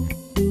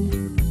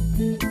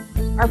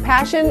 Our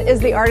passion is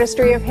the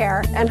artistry of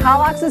hair, and Hot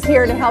Locks is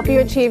here to help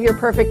you achieve your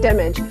perfect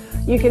image.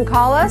 You can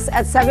call us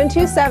at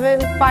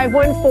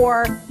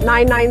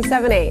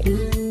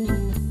 727-514-9978.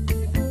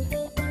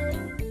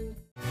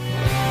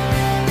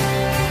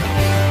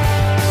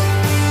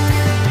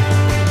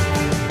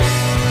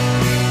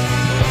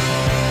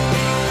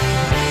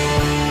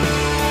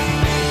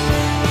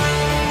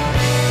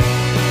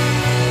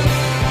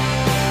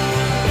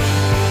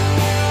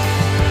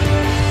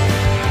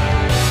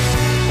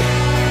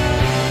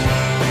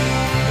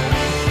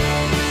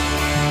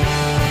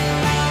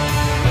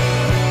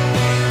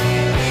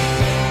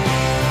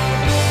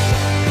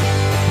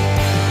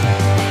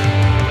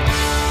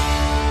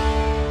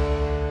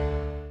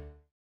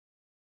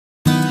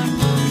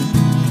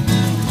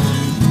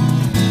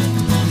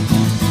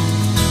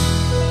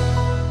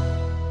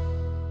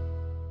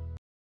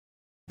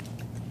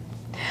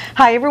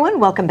 Hi everyone,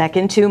 welcome back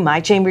into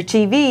My Chamber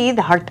TV,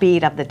 the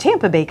heartbeat of the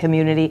Tampa Bay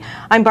community.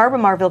 I'm Barbara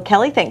Marville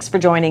Kelly. Thanks for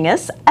joining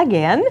us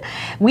again.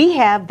 We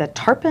have the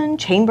Tarpon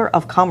Chamber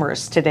of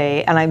Commerce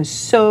today, and I'm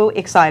so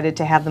excited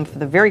to have them for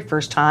the very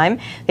first time.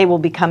 They will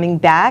be coming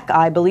back,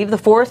 I believe, the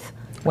fourth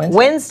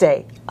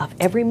Wednesday of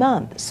every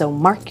month. So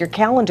mark your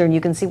calendar and you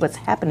can see what's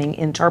happening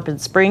in Tarpon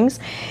Springs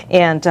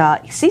and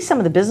see some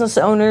of the business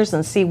owners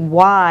and see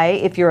why,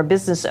 if you're a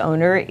business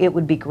owner, it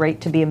would be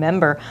great to be a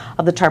member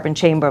of the Tarpon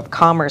Chamber of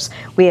Commerce.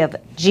 We have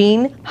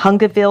Jean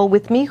Hungiville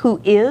with me, who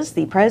is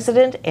the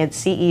president and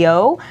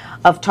CEO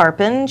of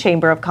Tarpon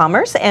Chamber of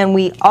Commerce. And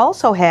we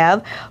also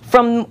have,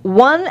 from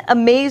One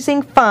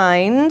Amazing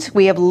Find,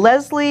 we have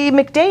Leslie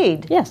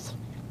McDaid. Yes.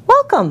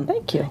 Welcome.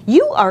 Thank you.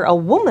 You are a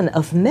woman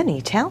of many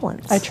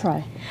talents. I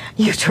try.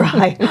 You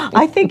try.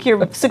 I think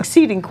you're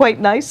succeeding quite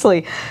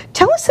nicely.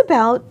 Tell us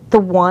about the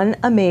One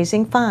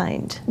Amazing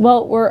Find.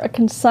 Well, we're a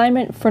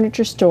consignment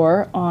furniture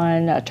store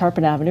on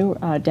Tarpon Avenue,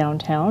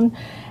 downtown,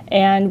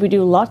 and we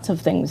do lots of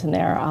things in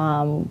there.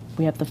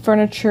 We have the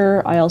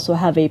furniture. I also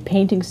have a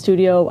painting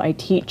studio. I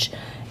teach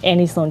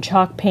Annie Sloan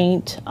chalk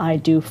paint. I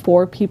do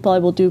for people. I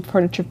will do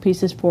furniture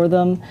pieces for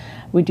them.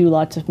 We do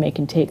lots of make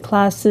and take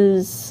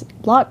classes.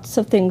 Lots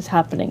of things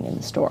happening in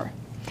the store.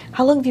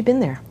 How long have you been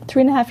there?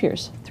 3.5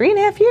 years.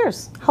 3.5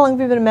 years. How long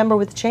have you been a member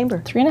with the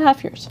Chamber?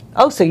 3.5 years.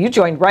 Oh, so you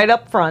joined right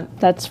up front.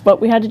 That's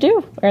what we had to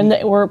do.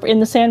 We're in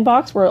the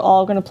sandbox. We're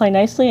all going to play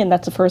nicely, and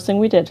that's the first thing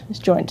we did, is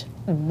joined.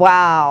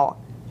 Wow.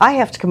 I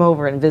have to come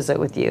over and visit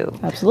with you.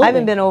 Absolutely. I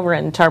haven't been over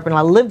in Tarpon.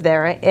 I live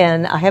there,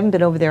 and I haven't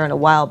been over there in a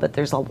while, but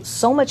there's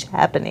so much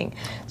happening.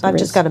 So I've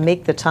just got to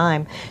make the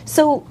time.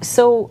 So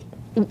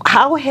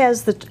how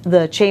has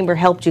the Chamber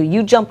helped you?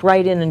 You jumped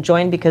right in and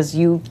joined because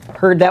you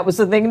heard that was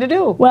the thing to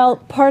do. Well,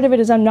 part of it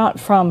is I'm not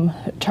from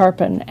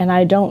Tarpon, and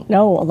I don't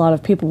know a lot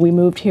of people. We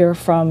moved here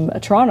from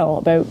Toronto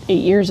about 8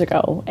 years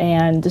ago,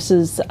 and this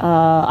is,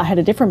 I had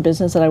a different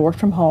business that I worked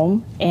from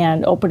home,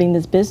 and opening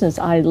this business,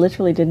 I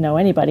literally didn't know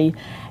anybody.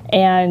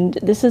 And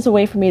this is a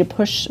way for me to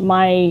push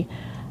my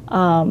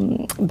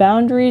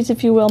boundaries,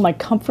 if you will, my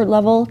comfort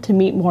level, to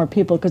meet more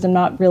people, because I'm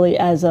not really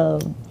as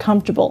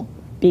comfortable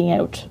being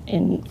out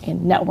in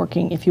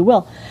networking, if you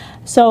will.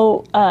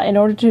 So in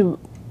order to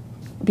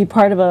be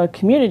part of a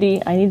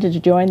community, I needed to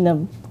join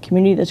the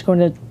community that's going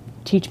to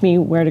teach me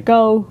where to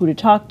go, who to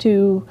talk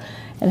to,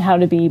 and how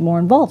to be more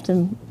involved.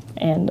 And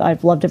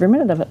I've loved every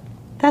minute of it.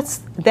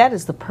 That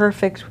is the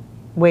perfect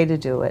way to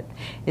do it,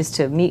 is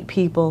to meet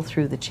people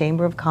through the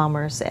Chamber of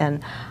Commerce.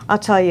 And I'll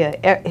tell you,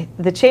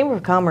 the Chamber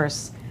of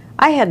Commerce,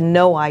 I had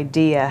no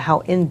idea how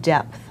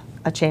in-depth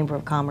a Chamber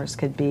of Commerce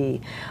could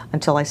be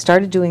until I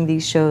started doing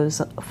these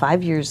shows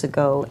 5 years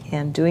ago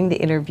and doing the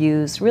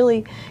interviews,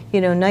 really,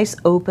 nice,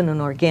 open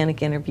and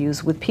organic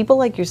interviews with people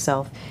like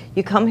yourself.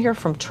 You come here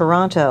from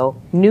Toronto,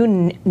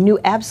 knew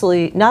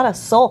absolutely not a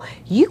soul.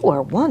 You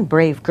are one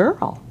brave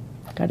girl.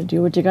 Got to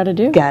do what you got to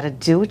do. Got to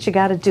do what you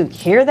got to do.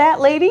 Hear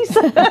that, ladies?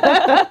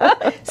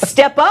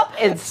 Step up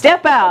and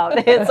step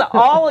out. It's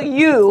all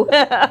you.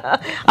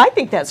 I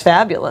think that's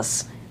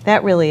fabulous.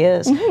 That really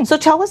is. Mm-hmm. So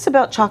tell us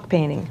about chalk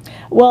painting.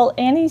 Well,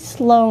 Annie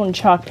Sloan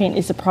chalk paint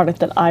is a product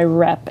that I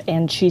rep,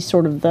 and she's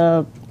sort of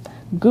the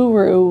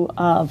guru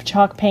of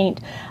chalk paint.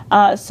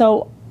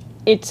 So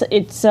it's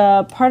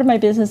part of my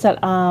business that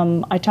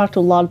I talk to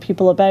a lot of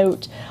people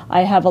about.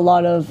 I have a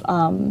lot of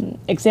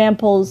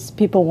examples.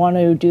 People want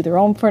to do their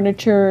own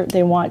furniture.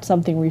 They want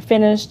something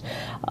refinished.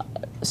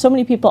 So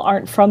many people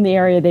aren't from the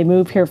area. They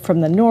move here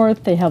from the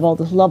north. They have all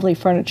this lovely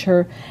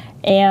furniture.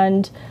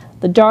 And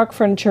the dark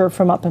furniture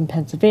from up in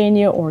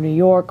Pennsylvania or New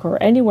York or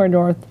anywhere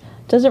north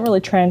doesn't really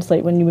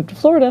translate when you move to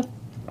Florida.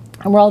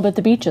 And we're all about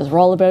the beaches. We're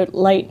all about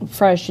light and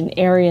fresh and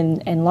airy,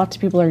 and lots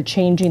of people are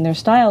changing their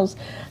styles.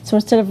 So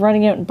instead of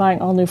running out and buying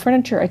all new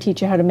furniture, I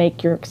teach you how to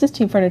make your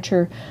existing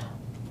furniture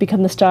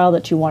become the style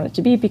that you want it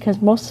to be,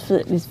 because most of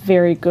it is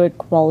very good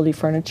quality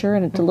furniture,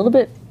 and it's a little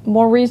bit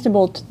more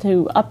reasonable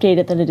to update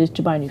it than it is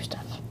to buy new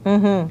stuff.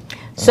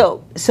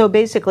 So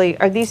basically,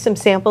 are these some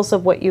samples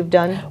of what you've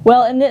done?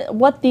 Well, and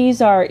what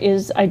these are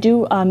is I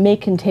do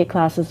make and take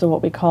classes, so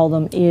what we call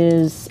them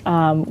is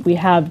we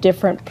have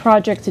different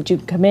projects that you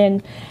can come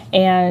in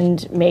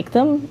and make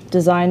them,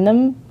 design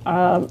them,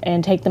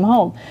 and take them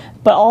home.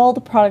 But all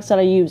the products that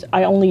I use,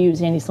 I only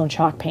use Annie Sloan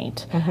chalk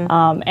paint.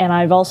 And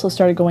I've also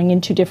started going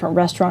into different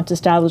restaurant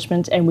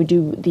establishments, and we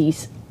do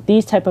these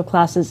type of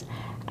classes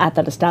at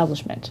that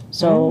establishment.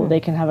 So they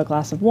can have a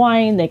glass of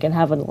wine, they can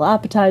have a little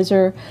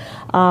appetizer,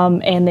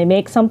 and they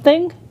make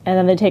something, and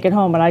then they take it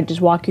home, and I just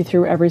walk you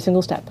through every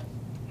single step.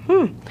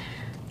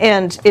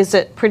 And is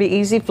it pretty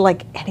easy,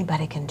 like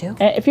anybody can do?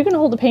 If you can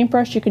hold a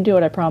paintbrush, you can do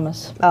it, I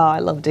promise. Oh, I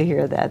love to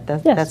hear that.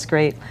 Yes. That's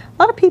great. A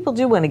lot of people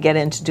do want to get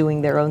into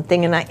doing their own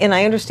thing, and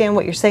I understand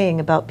what you're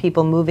saying about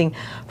people moving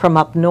from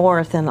up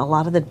north and a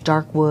lot of the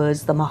dark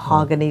woods, the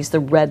mahoganies, the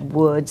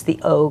redwoods, the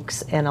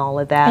oaks, and all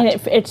of that.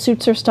 And it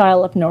suits their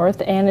style up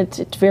north, and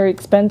it's very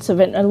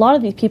expensive. And a lot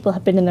of these people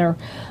have been in there,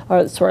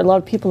 a lot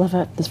of people have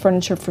had this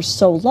furniture for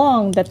so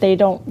long that they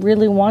don't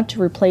really want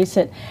to replace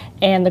it,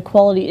 and the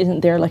quality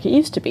isn't there like it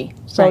used to be.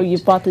 So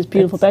you've bought this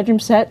beautiful bedroom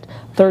set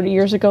 30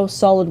 years ago,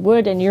 solid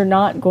wood, and you're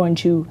not going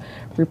to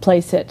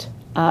replace it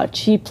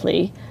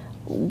cheaply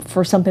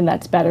for something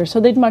that's better. So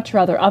they'd much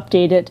rather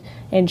update it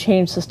and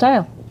change the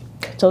style.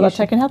 So that's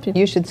how I can help you.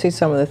 You should see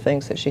some of the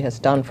things that she has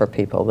done for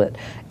people that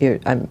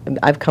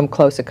I've come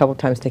close a couple of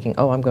times thinking,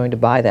 oh, I'm going to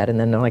buy that, and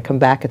then when I come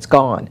back, it's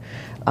gone.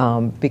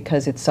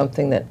 Because it's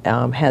something that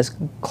has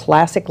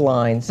classic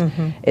lines.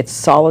 It's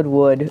solid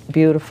wood,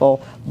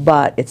 beautiful,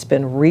 but it's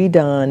been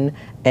redone,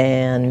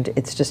 and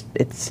it's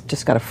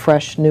just got a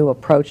fresh new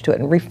approach to it.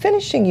 And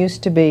refinishing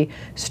used to be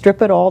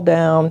strip it all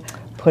down,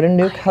 put a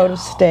new coat of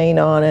stain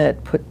on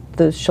it, put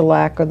the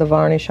shellac or the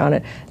varnish on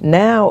it.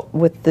 Now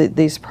with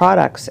these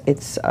products,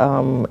 it's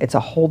a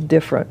whole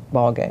different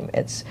ballgame.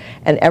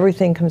 And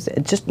everything comes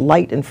just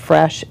light and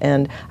fresh.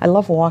 And I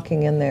love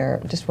walking in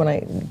there. Just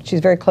she's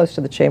very close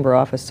to the chamber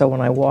office, so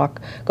when I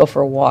go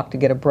for a walk to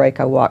get a break,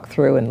 I walk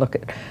through and look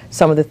at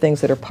some of the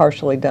things that are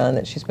partially done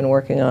that she's been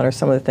working on, or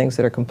some of the things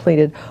that are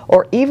completed,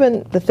 or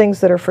even the things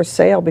that are for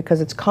sale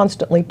because it's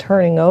constantly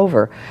turning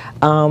over.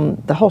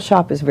 The whole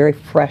shop is very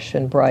fresh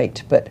and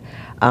bright, but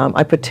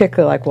I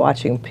particularly like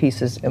watching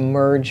pieces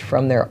emerge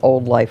from their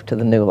old life to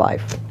the new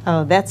life.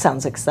 Oh, that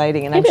sounds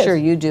exciting, and I'm sure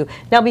you do.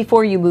 Now,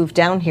 before you moved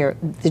down here,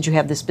 did you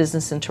have this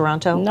business in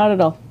Toronto? Not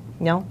at all.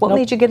 No? What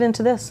made you get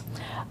into this?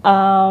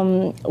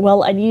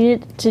 Well, I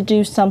needed to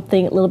do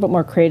something a little bit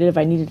more creative.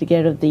 I needed to get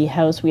out of the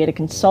house. We had a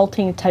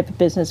consulting type of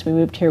business we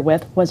moved here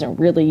with. Wasn't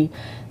really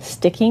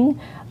sticking.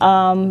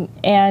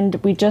 And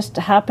we just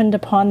happened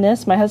upon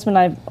this. My husband and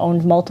I have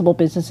owned multiple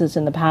businesses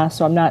in the past,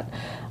 so I'm not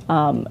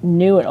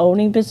new at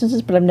owning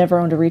businesses, but I've never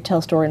owned a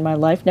retail store in my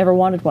life. Never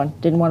wanted one.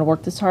 Didn't want to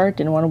work this hard.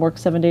 Didn't want to work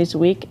 7 days a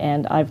week,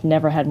 and I've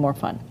never had more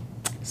fun.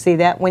 See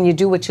that? When you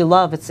do what you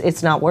love,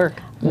 it's not work.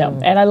 No,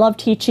 and I love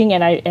teaching,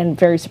 and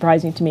very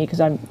surprising to me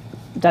because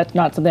that's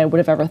not something I would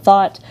have ever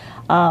thought.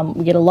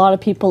 We get a lot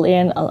of people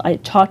in. I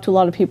talk to a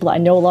lot of people. I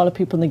know a lot of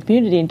people in the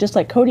community, and just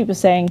like Cody was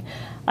saying,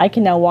 I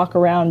can now walk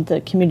around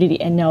the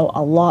community and know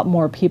a lot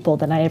more people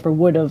than I ever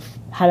would have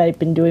had I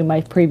been doing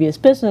my previous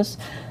business.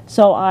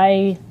 So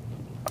I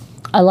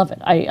love it.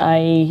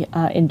 I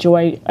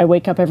enjoy. I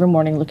wake up every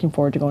morning looking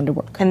forward to going to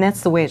work. And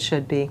that's the way it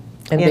should be.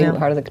 And being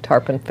part of the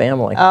Tarpon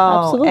family.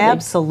 Oh,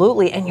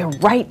 absolutely. And you're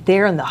right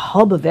there in the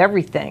hub of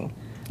everything.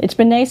 It's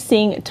been nice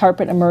seeing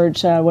Tarpon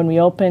emerge. When we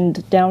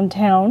opened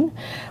downtown,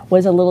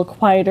 was a little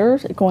quieter,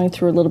 going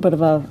through a little bit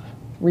of a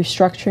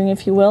restructuring,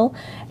 if you will,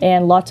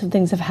 and lots of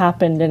things have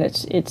happened. And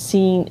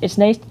it's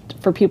nice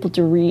for people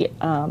to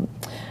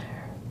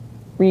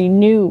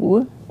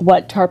renew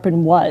what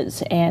Tarpon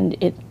was,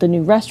 and the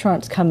new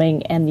restaurants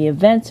coming and the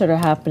events that are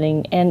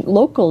happening, and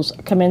locals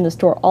come in the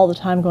store all the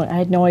time going, I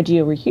had no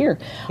idea we're here.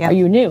 Yep. Are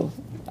you new?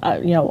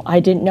 I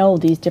didn't know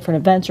these different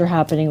events are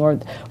happening, or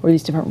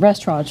these different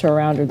restaurants are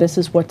around, or this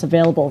is what's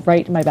available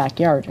right in my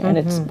backyard.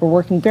 And we're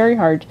working very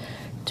hard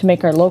to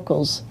make our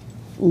locals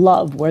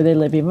love where they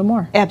live even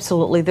more.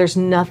 Absolutely. There's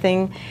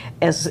nothing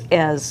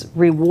as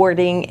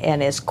rewarding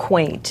and as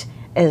quaint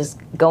as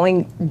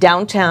going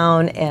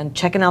downtown and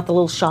checking out the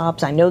little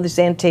shops. I know there's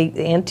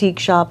antique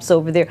shops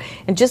over there,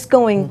 and just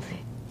going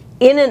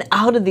in and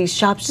out of these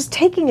shops, just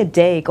taking a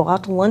day, go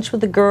out to lunch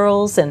with the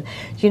girls, and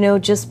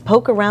just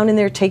poke around in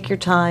there, take your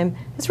time.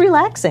 It's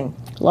relaxing.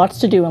 Lots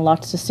to do and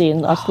lots to see,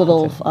 and lots of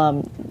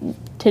little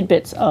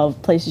tidbits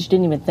of places you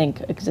didn't even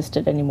think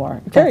existed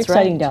anymore. Very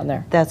exciting down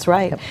there. That's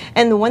right. Yep.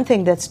 And the one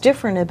thing that's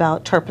different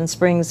about Tarpon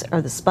Springs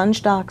are the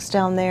sponge docks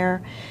down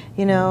there.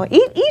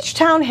 Each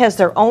town has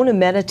their own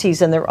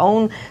amenities and their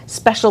own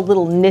special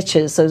little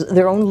niches, so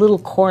their own little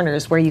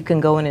corners where you can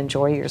go and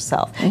enjoy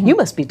yourself. You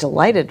must be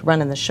delighted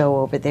running the show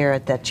over there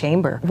at that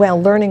chamber. Well,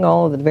 learning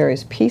all of the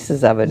various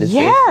pieces of it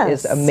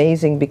is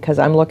amazing, because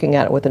I'm looking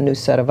at it with a new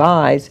set of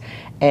eyes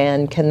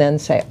and can then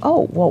say,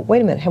 oh, well,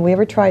 wait a minute, have we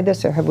ever tried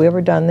this, or have we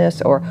ever done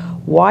this, or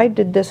why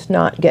did this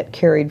not get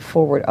carried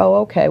forward? Oh,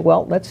 okay,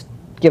 well, let's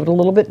give it a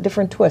little bit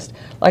different twist,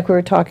 like we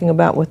were talking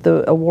about with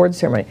the award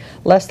ceremony.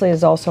 Leslie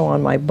is also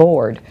on my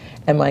board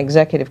and my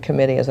executive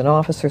committee as an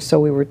officer, so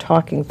we were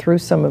talking through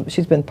some of,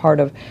 she's been part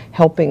of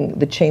helping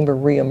the chamber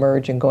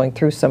reemerge and going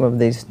through some of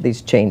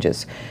these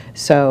changes.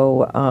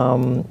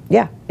 So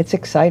yeah, it's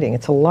exciting.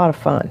 It's a lot of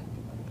fun.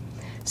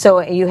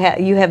 So you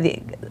have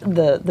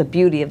the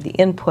beauty of the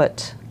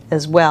input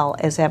as well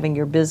as having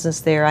your business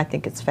there. I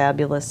think it's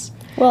fabulous.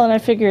 Well, and I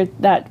figured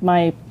that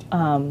my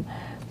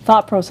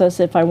thought process,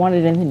 if I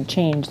wanted anything to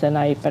change, then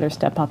I better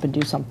step up and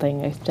do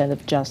something instead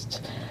of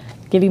just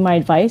giving my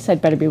advice.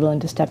 I'd better be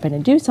willing to step in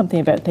and do something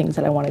about things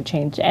that I want to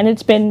change. And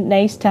it's been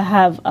nice to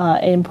have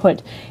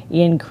input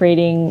in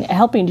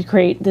helping to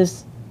create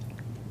this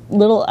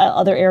little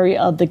other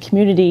area of the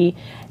community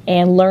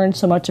and learn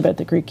so much about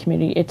the Greek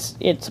community.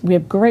 We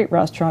have great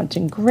restaurants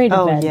and great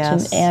events,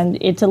 yes. and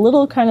it's a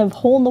little kind of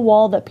hole in the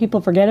wall that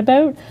people forget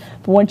about.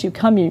 But once you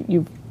come,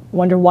 you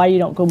wonder why you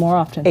don't go more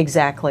often.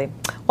 Exactly.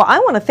 Well, I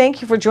want to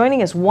thank you for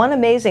joining us. One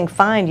amazing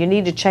find. You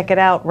need to check it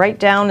out right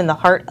down in the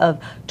heart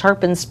of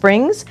Tarpon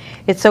Springs.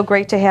 It's so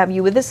great to have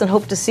you with us and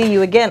hope to see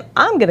you again.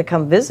 I'm going to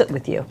come visit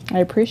with you.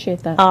 I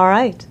appreciate that. All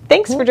right.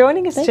 Thanks for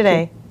joining us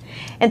today. You.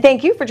 And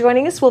thank you for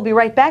joining us. We'll be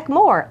right back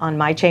more on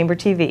My Chamber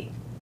TV.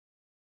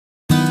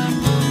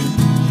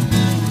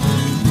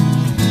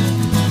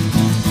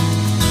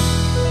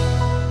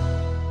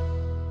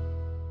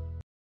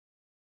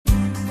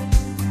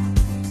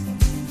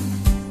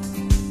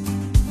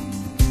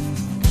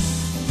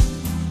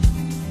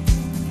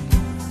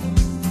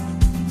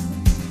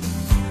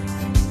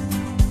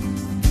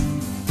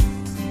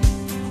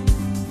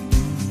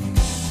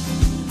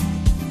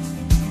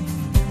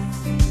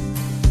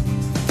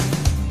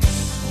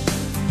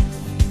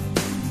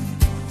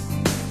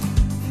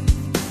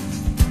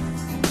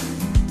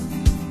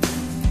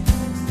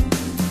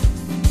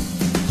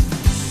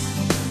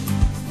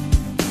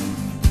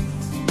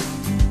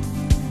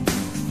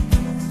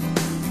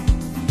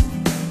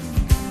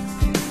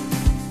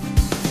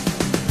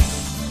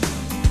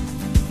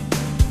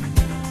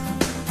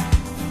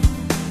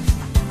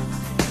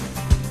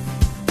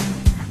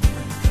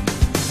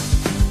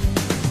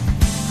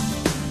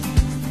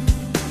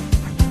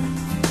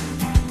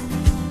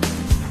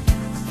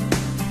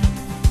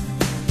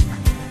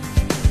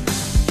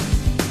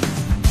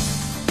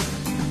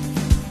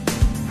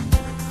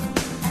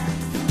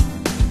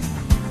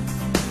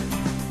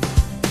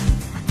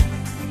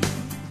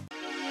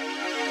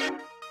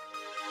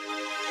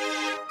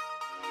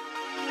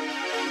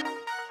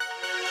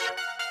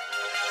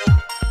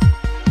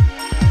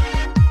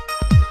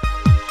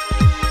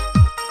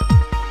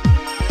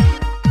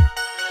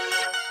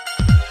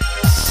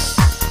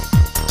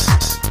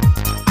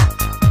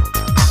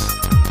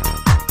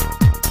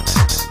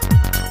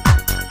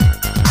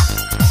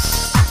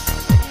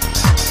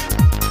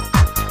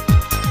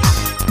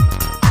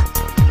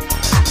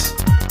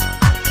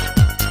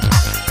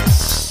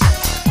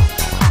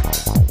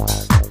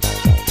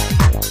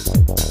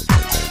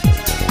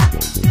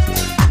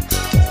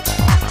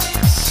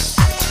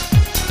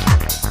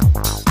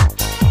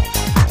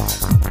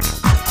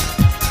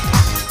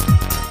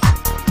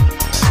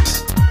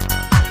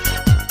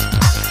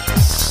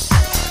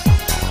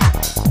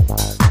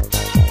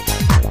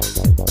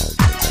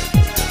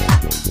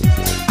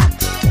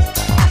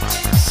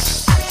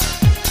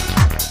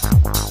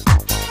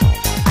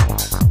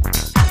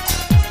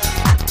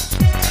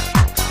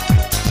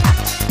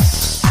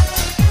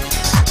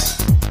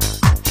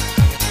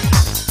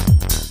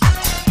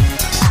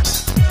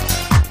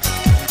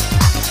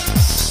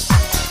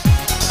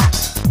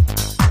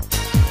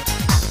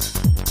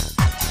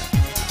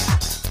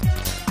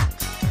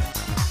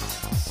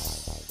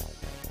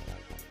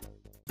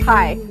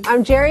 Hi,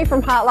 I'm Jerry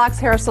from Hot Locks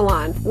Hair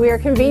Salon. We are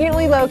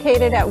conveniently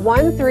located at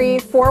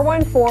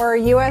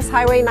 13414 US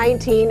Highway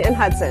 19 in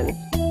Hudson.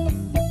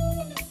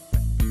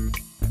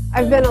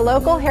 I've been a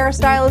local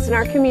hairstylist in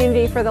our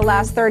community for the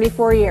last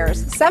 34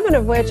 years, 7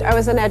 of which I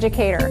was an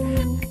educator.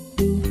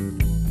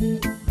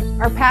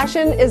 Our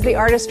passion is the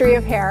artistry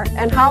of hair,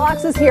 and Hot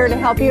Locks is here to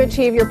help you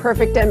achieve your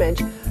perfect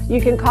image. You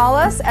can call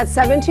us at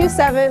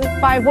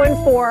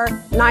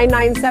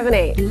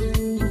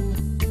 727-514-9978.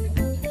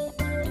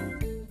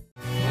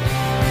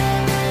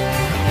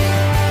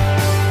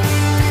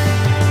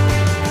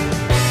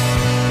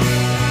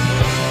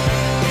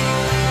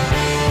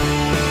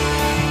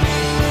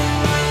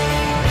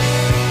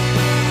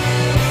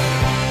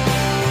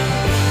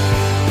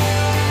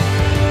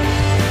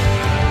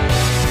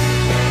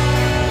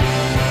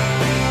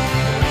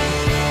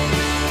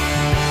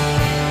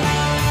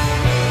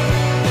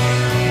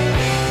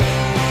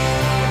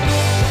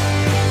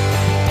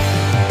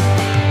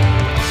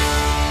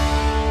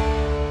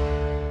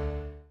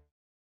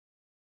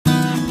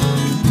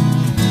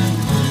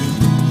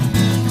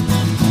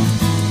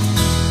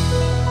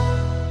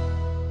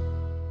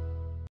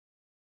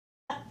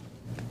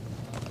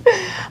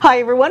 Hi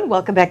everyone,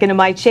 welcome back into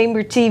My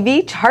Chamber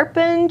TV.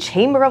 Tarpon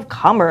Chamber of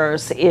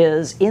Commerce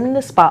is in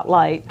the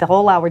spotlight the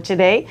whole hour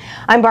today.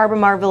 I'm Barbara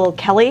Marville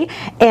Kelly,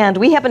 and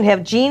we happen to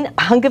have Jean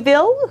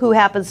Hungiville, who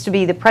happens to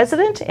be the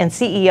president and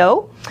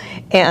CEO,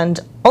 and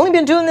only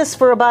been doing this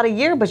for about a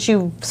year, but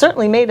you've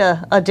certainly made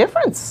a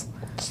difference.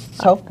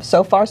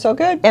 So far, so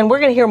good. And we're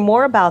going to hear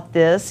more about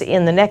this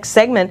in the next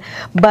segment,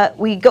 but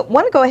we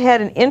want to go ahead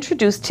and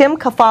introduce Tim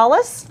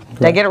Keffalas.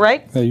 Did I get it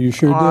right? You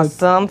sure did.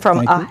 Awesome.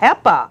 From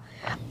AHEPA,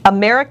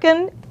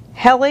 American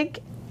Hellenic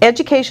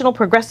Educational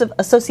Progressive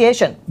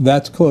Association.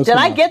 That's close enough.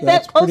 Did I get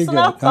that close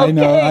enough? I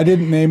know. Okay. I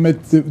didn't name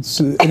it. It's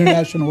an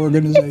international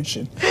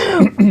organization.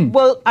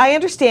 Well, I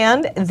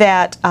understand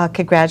that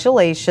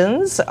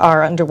congratulations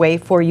are underway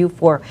for you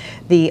for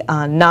the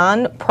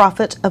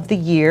Nonprofit of the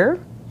Year.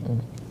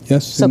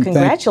 Yes. So and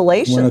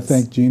congratulations. I want to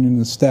thank Jean and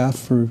the staff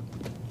for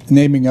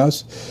naming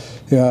us.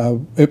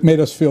 It made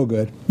us feel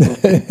good,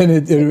 and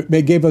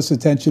it gave us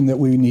attention that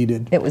we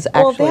needed. It was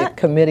actually a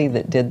committee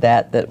that did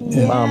that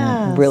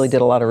Yes. really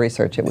did a lot of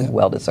research. It was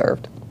well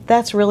deserved.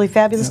 That's really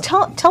fabulous.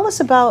 Tell us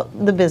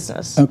about the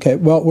business. Okay,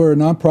 well, we're a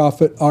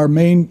nonprofit.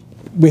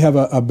 We have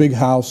a big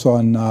house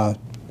on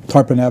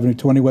Tarpon Avenue,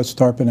 20 West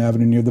Tarpon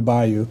Avenue near the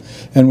Bayou,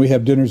 and we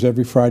have dinners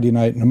every Friday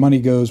night, and the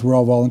money goes, we're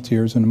all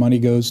volunteers, and the money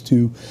goes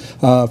to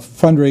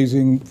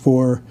fundraising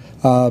for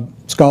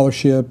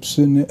scholarships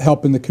and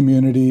help in the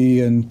community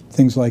and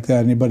things like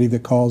that. Anybody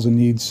that calls and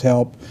needs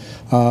help.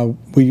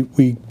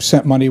 We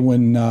sent money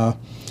when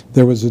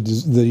there was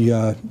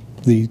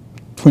the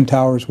Twin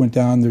Towers went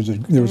down.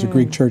 There was a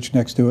Greek church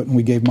next to it, and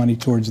we gave money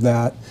towards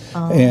that.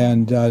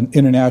 And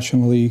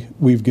internationally,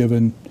 we've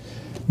given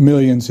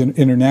millions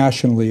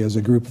internationally as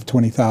a group of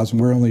 20,000.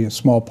 We're only a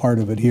small part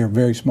of it here,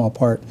 very small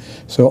part.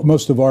 So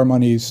most of our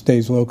money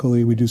stays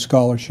locally. We do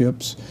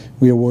scholarships.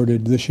 We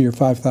awarded this year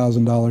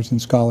 $5,000 in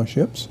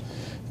scholarships,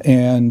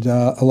 and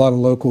a lot of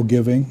local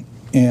giving.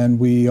 And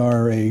we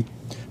are a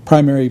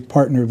primary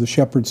partner of the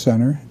Shepherd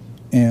Center,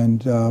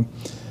 and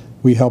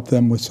we help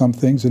them with some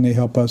things, and they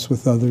help us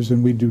with others,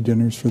 and we do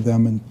dinners for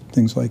them and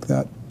things like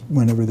that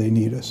whenever they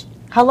need us.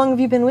 How long have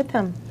you been with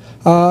them?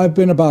 I've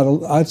been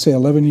about, I'd say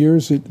 11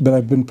 years, but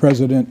I've been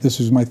president.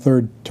 This is my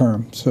third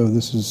term, so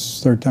this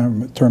is third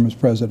term as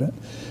president.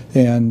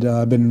 And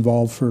I've been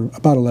involved for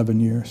about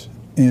 11 years.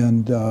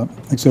 And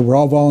like I said, we're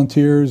all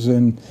volunteers,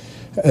 and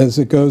as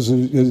it goes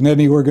in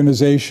any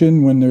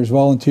organization, when there's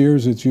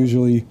volunteers, it's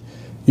usually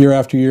year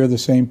after year the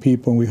same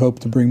people, and we hope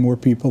to bring more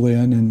people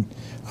in.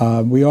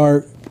 And we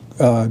are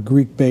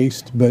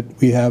Greek-based, but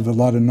we have a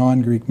lot of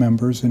non-Greek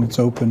members, and it's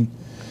open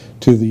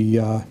to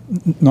the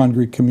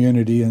non-Greek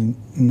community, and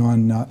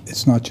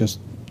it's not just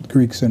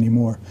Greeks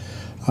anymore.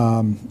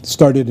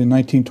 Started in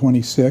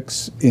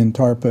 1926 in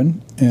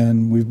Tarpon,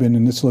 and we've been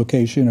in this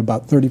location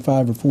about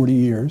 35 or 40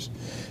 years,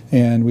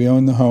 and we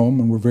own the home,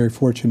 and we're very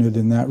fortunate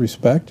in that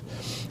respect.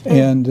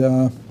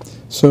 And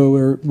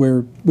so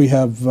we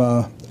have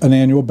an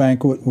annual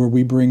banquet where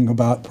we bring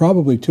about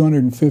probably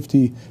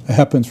 250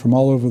 AHEPAs from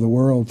all over the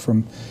world.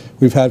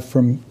 We've had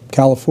from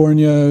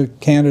California,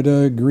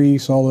 Canada,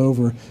 Greece, all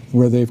over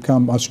where they've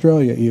come,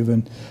 Australia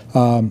even,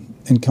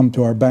 and come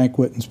to our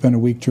banquet and spend a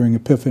week during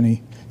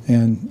Epiphany.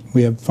 And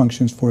we have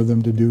functions for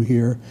them to do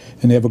here.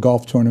 And they have a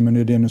golf tournament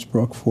at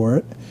Innisbrook for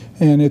it.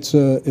 And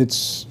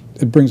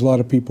it brings a lot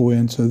of people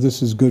in, so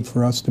this is good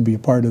for us to be a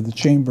part of the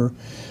chamber.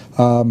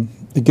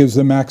 It gives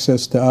them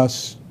access to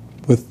us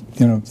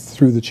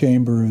through the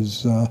chamber,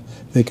 as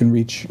they can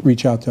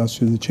reach out to us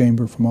through the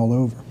chamber from all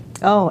over.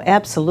 Oh,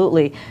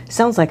 absolutely.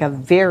 Sounds like a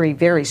very,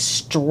 very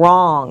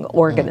strong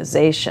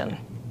organization.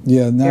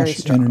 Yeah,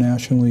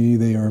 internationally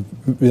they are.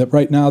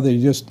 Right now they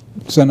just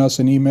sent us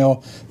an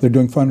email. They're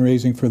doing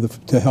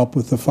fundraising to help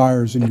with the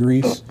fires in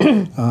Greece,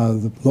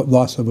 the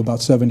loss of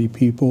about 70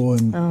 people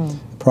and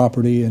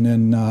property, and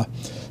then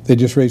they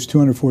just raised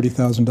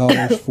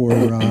 $240,000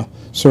 for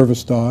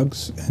service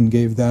dogs and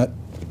gave that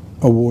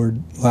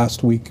award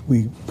last week.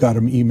 We got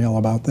an email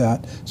about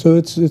that. So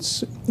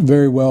it's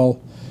very well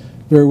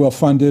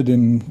funded,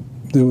 and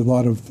do a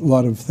lot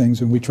of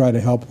things, and we try to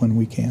help when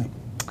we can.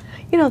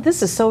 You know,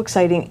 this is so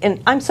exciting,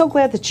 and I'm so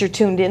glad that you're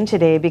tuned in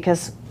today,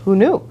 because who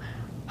knew?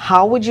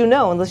 How would you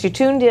know unless you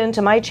tuned in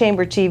to My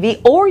Chamber TV,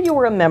 or you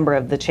were a member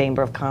of the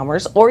Chamber of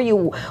Commerce, or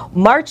you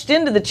marched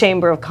into the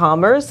Chamber of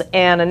Commerce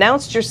and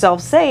announced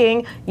yourself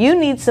saying you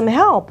need some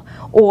help,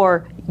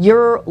 or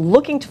you're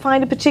looking to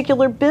find a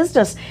particular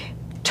business.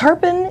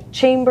 Tarpon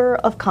Chamber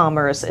of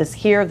Commerce is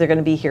here. They're going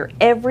to be here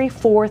every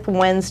fourth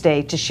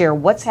Wednesday to share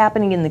what's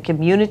happening in the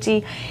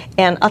community.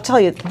 And I'll tell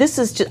you, this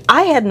is just,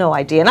 I had no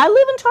idea, and I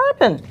live in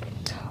Tarpon.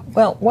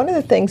 Well, one of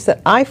the things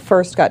that I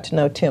first got to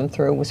know Tim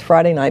through was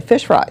Friday night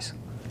fish fries.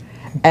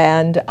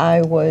 And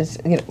I was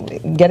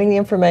getting the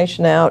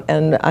information out,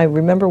 and I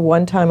remember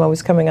one time I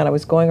was coming out, I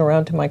was going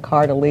around to my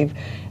car to leave,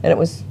 and it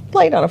was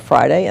late on a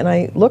Friday, and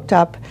I looked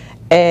up,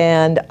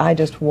 and I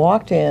just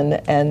walked in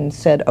and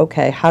said,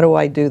 okay, how do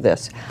I do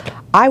this?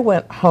 I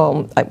went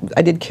home.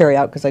 I did carry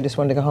out because I just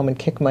wanted to go home and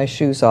kick my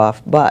shoes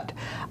off, but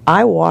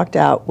I walked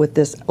out with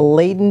this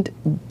laden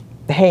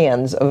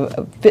hands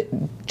of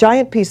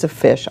giant piece of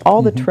fish,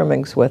 all the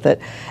trimmings with it,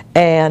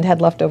 and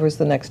had leftovers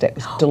the next day. It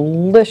was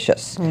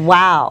delicious.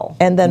 Wow.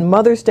 And then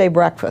Mother's Day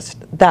breakfast.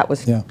 That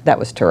was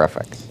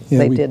terrific. Yeah,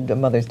 they did a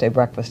Mother's Day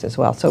breakfast as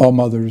well. So all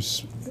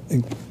mothers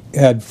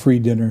had free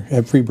dinner,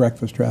 had free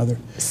breakfast rather,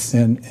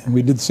 and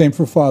we did the same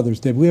for Father's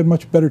Day. We had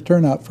much better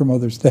turnout for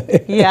Mother's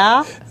Day.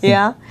 Yeah,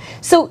 yeah.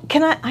 So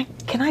can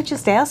I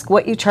just ask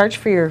what you charge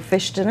for your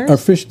fish dinners? Our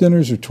fish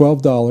dinners are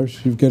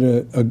 $12. You get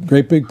a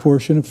great big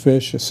portion of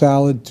fish, a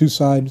salad, 2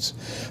 sides.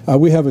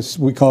 We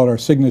call it our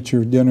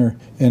signature dinner,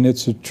 and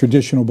it's a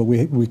traditional, but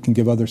we can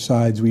give other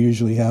sides. We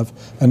usually have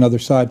another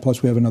side,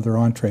 plus we have another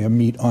entree, a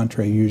meat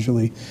entree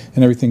usually,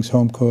 and everything's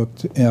home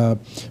cooked.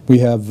 We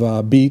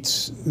have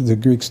beets, the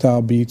Greek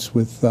style beets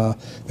with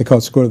they call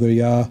it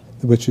skordoya,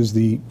 which is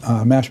the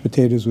mashed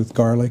potatoes with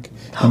garlic,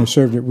 and they're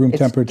served at room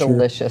temperature. It's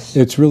delicious.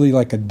 It's really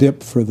like a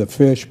dip for the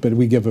fish, but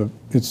we give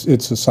it's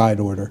a side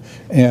order.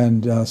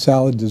 And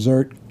salad,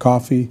 dessert,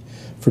 coffee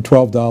for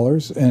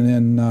 $12. And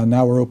then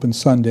now we're open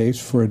Sundays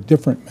for a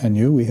different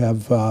menu. We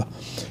have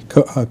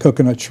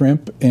coconut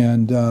shrimp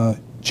and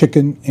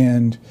chicken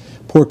and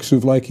pork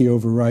souvlaki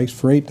over rice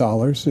for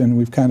 $8. And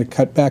we've kind of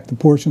cut back the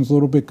portions a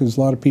little bit because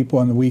a lot of people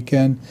on the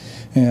weekend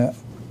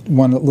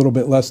want a little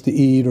bit less to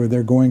eat, or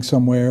they're going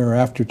somewhere, or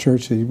after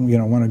church they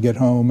want to get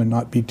home and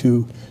not be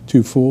too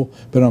full.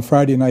 But on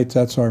Friday nights,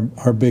 that's our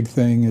big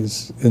thing.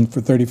 And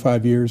for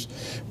 35 years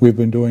we've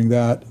been doing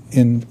that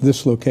in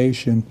this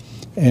location,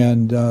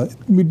 and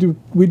we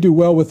do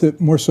well with it,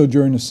 more so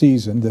during the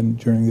season than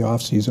during the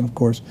off season, of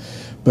course.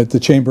 But the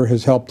chamber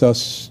has helped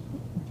us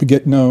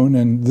get known,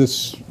 and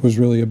this was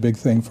really a big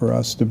thing for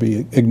us to be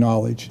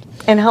acknowledged.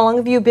 And how long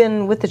have you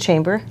been with the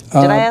chamber?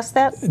 Did I ask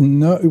that?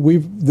 No,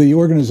 the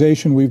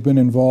organization we've been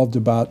involved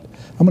about,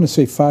 I'm going to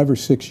say 5 or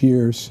 6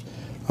 years.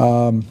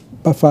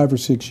 About 5 or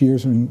 6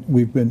 years, and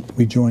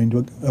we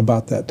joined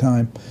about that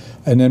time.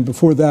 And then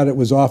before that, it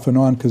was off and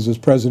on, because as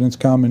presidents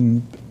come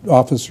and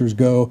officers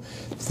go,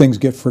 things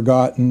get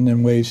forgotten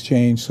and ways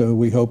change. So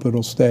we hope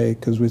it'll stay,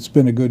 because it's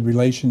been a good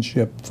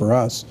relationship for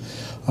us.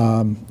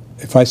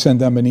 If I send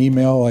them an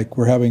email like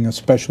we're having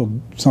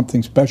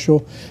something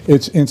special,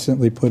 it's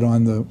instantly put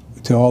on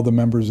to all the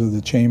members of the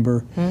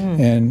chamber,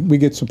 and we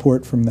get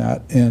support from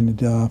that.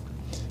 And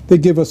they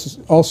give us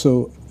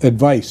also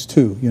advice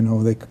too.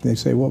 They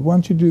say, well, why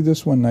don't you do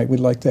this one night? We'd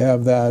like to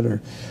have that.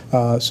 Or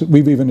so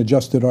we've even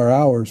adjusted our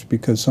hours,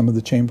 because some of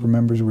the chamber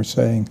members were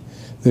saying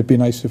it'd be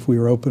nice if we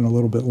were open a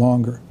little bit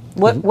longer.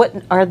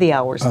 What are the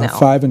hours now?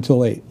 5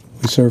 until 8.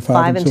 We serve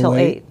 5 until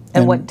 8.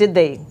 And what did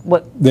they?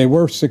 They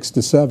were 6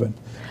 to 7.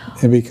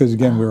 And because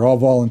again, we were all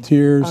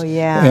volunteers,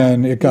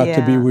 and it got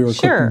to be we were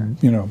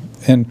cooking,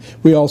 and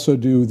we also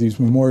do these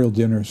memorial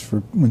dinners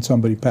for when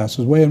somebody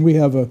passes away, and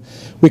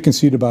we can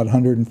seat about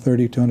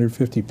 130 to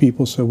 150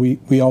 people, so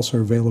we also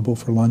are available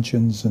for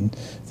luncheons and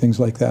things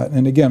like that.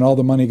 And again, all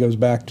the money goes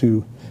back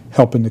to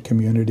helping the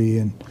community,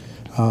 and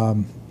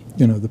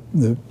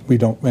we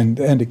don't and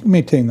to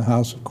maintain the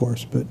house, of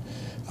course, but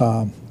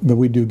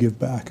we do give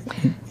back.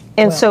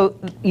 And so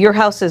your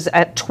house is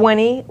at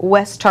 20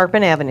 West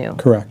Tarpon Avenue?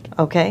 Correct.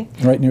 Okay.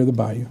 Right near the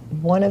bayou.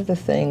 One of the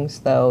things,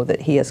 though,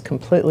 that he has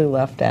completely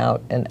left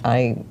out, and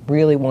I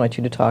really want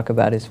you to talk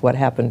about, is what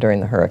happened during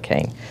the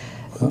hurricane.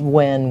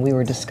 When we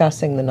were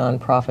discussing the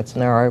nonprofits,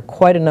 and there are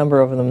quite a number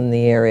of them in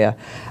the area,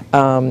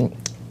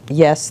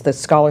 yes, the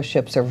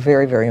scholarships are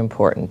very, very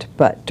important,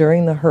 but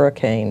during the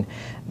hurricane,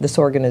 this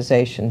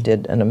organization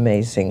did an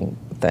amazing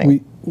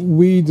thing.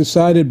 We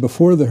decided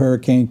before the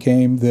hurricane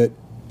came that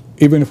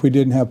even if we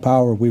didn't have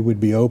power, we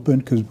would be open,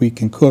 because we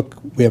can cook.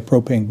 We have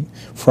propane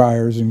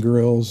fryers and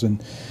grills,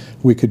 and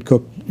we could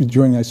cook.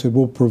 During that, I said,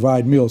 we'll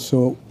provide meals.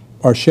 So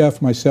our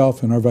chef,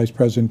 myself, and our vice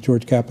president,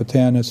 George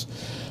Capitanis,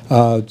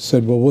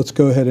 said, well, let's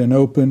go ahead and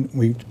open.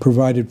 We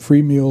provided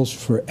free meals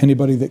for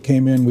anybody that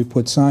came in. We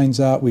put signs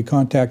out. We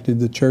contacted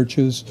the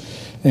churches,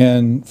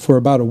 and for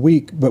about a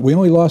week, but we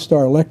only lost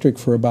our electric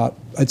for about,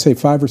 I'd say,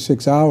 5 or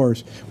 6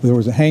 hours. There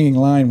was a hanging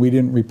line we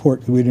didn't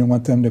report because we didn't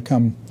want them to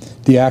come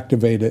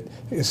deactivate it.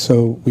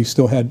 So we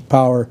still had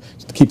power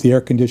to keep the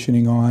air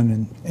conditioning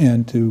on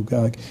and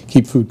to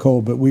keep food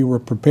cold. But we were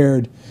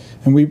prepared,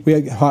 and we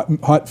had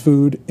hot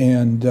food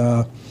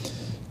and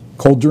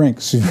cold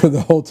drinks for the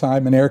whole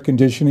time, and air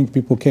conditioning.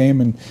 People came,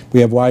 and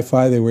we have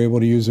Wi-Fi. They were able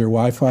to use their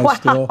Wi-Fi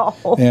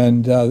still.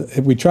 And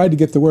we tried to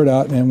get the word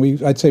out,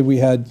 and I'd say we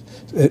had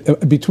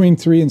between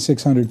 300 and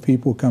 600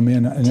 people come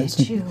in. And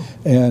Did you?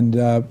 And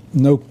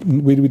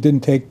we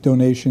didn't take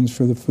donations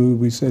for the food.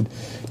 We said,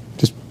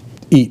 just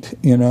eat,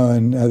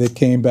 and they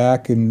came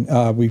back, and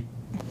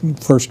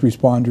first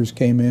responders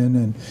came in,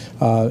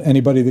 and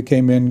anybody that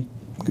came in,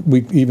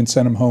 we even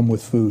sent them home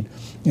with food.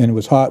 And it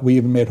was hot. We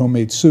even made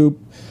homemade soup.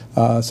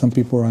 Some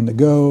people were on the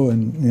go,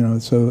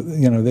 and so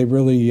they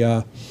really.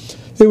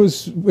 It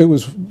was.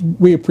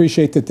 We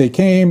appreciate that they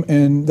came,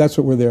 and that's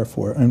what we're there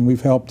for. And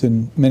we've helped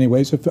in many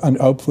ways. And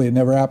hopefully, it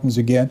never happens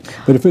again.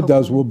 But if it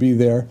does, we'll be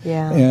there.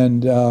 Yeah.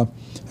 And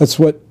that's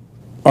what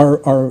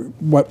our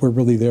what we're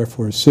really there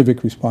for is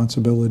civic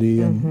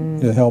responsibility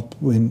and to help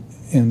in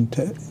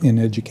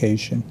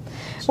education.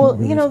 So Well,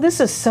 really, you know, this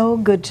is so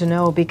good to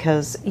know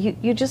because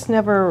you just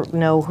never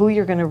know who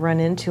you're going to run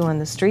into on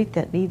the street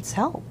that needs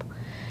help.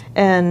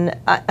 And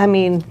I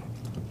mean,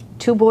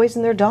 2 boys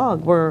and their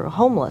dog were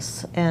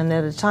homeless, and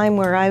at a time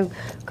where I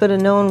could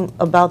have known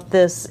about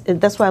this,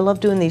 that's why I love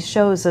doing these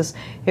shows, is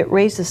it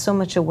raises so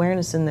much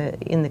awareness in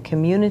the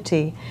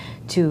community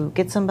to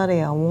get somebody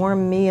a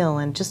warm meal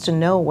and just to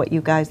know what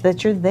you guys,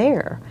 that you're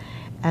there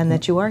and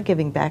that you are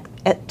giving back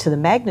to the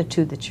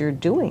magnitude that you're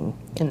doing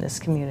in this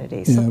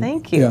community. So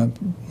thank you. Yeah,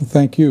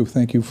 thank you.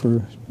 Thank you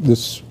for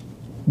this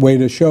way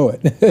to show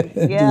it.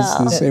 Yeah. Just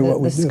to say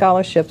what we The do.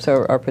 scholarships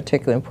are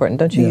particularly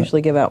important. Don't you Yeah.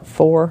 usually give out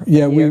 4?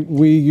 Yeah, a year?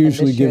 we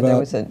usually this year give there out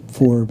was a-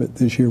 4, but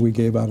this year we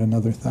gave out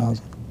another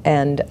 1,000.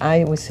 And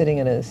I was sitting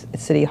at a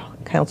city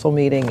council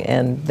meeting,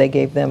 and they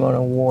gave them an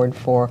award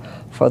for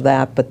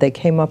that, but they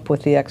came up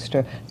with the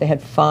extra. They had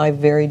 5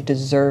 very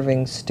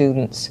deserving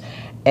students,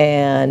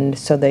 and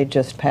so they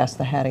just passed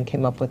the hat and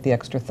came up with the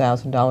extra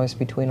 $1,000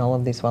 between all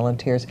of these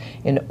volunteers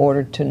in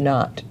order to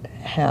not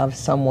have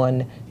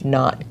someone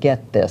not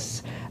get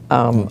this.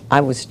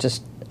 I was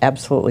just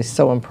absolutely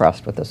so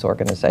impressed with this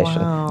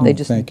organization. Wow. They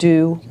just Thank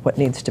do what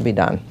needs to be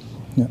done.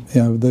 Yeah,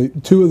 the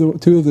two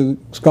of the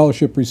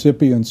scholarship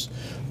recipients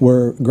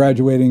were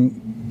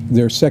graduating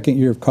their 2nd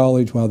year of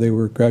college while they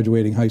were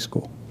graduating high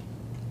school.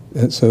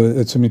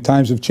 So I mean,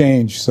 times have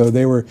changed. So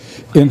they were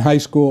in high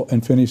school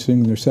and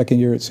finishing their 2nd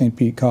year at St.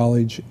 Pete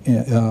College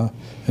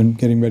and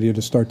getting ready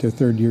to start their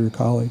 3rd year of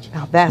college.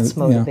 Now that's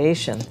So, yeah.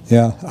 motivation.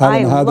 Yeah, I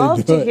don't know how love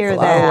they do to it. hear A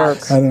lot of that.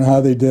 work. I don't know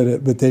how they did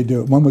it, but they do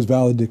it. One was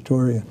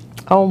valedictorian.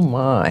 Oh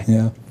my.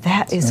 Yeah.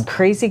 That is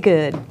crazy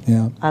good.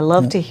 Yeah. I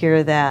love Yeah. to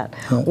hear that.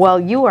 Yeah. Well,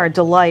 you are a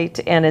delight,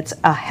 and it's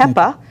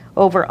AHEPA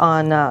over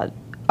on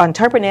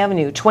Tarpon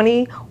Avenue,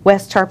 20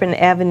 West Tarpon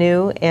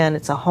Avenue, and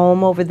it's a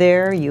home over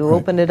there. You Right.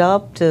 open it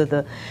up to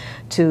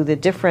the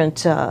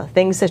different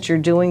things that you're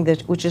doing,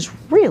 which is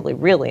really,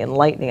 really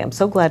enlightening. I'm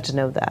so glad to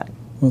know that.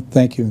 Well,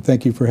 thank you.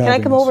 Thank you for having us.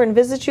 Can I come over and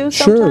visit you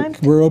Sure.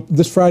 sometime?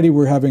 This Friday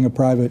we're having a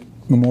private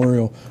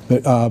memorial,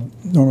 but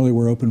normally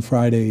we're open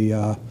Friday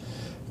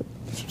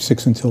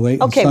 6 until 8.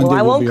 and Okay, well, Sunday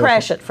I we'll won't be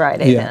crash open. it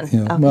Friday Yeah, then.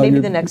 yeah. Well, Maybe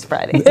you're- the next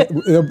Friday.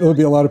 There'll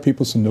be a lot of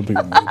people, so nobody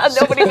will notice.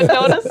 Nobody would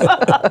notice.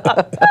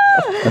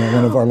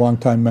 One of our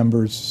longtime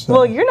members.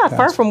 Well, you're not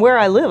far passed. from where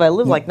I live. I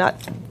live like not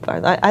far.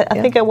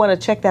 I think I want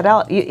to check that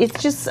out.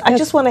 It's just I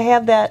just want to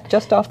have that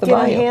Just off the get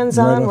bayou. hands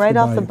on right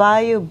off the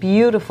bayou.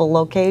 Beautiful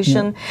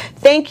location.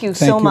 Thank you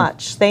so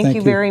much. Thank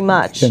you very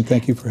much. And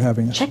thank you for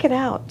having us. Check it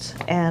out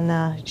and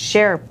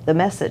share the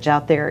message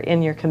out there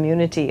in your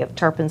community of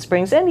Tarpon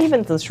Springs and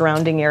even the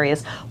surrounding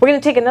areas. We're going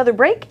to take another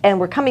break and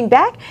we're coming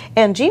back,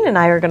 and Jean and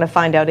I are going to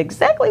find out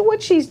exactly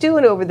what she's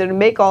doing over there to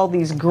make all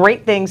these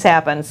great things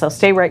happen. So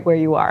stay right where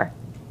you are.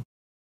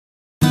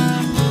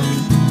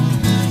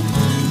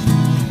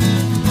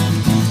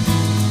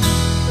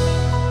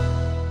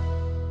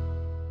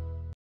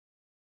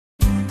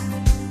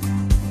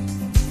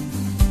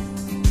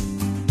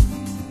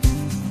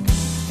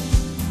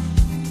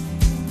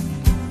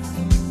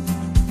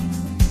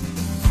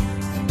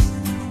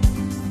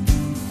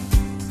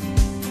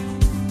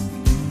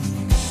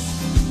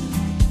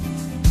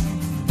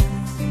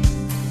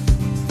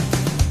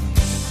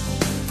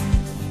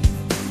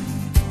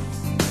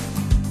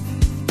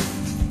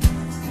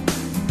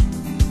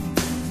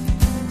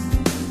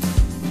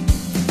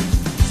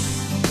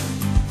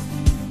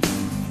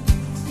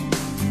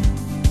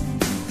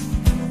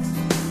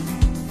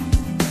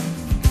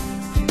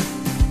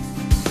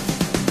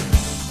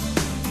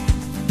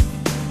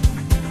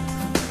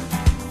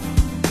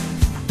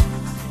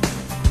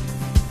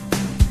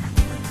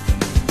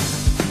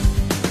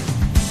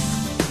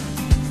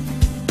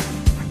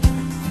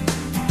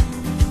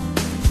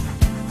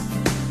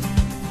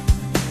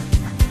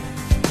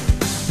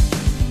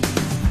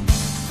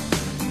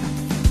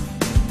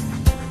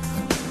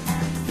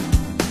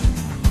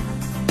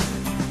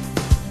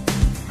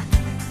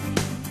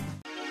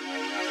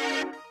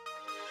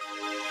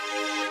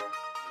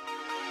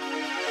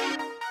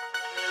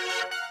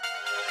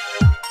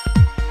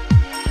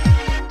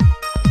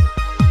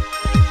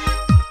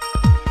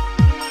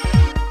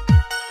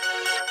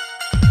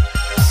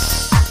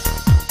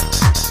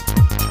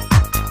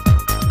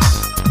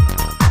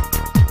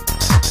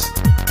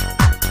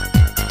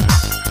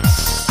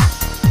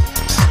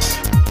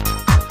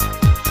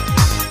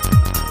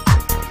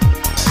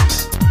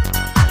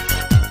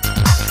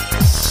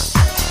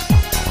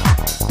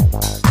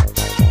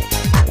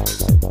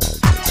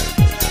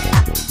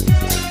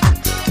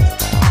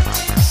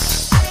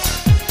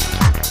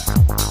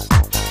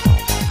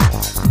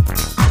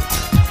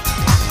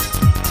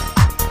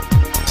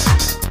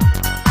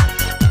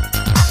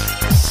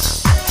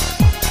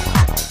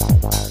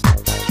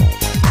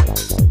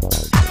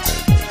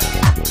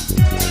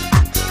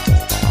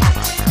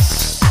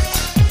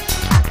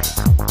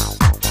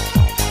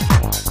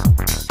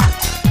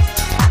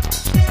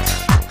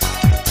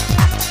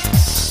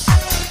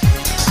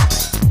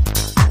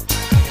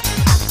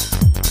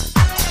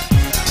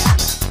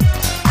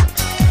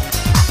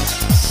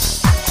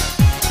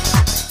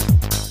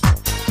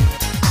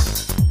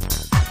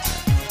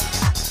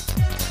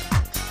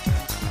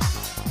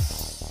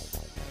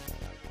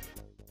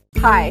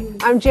 Hi,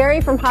 I'm Jerry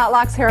from Hot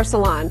Locks Hair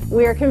Salon.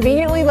 We are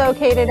conveniently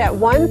located at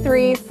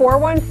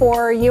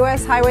 13414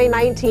 US Highway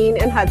 19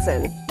 in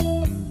Hudson.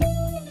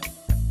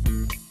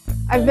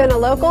 I've been a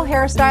local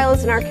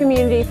hairstylist in our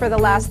community for the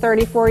last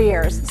 34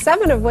 years,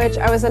 7 of which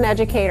I was an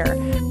educator.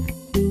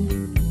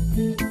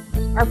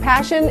 Our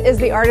passion is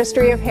the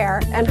artistry of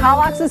hair, and Hot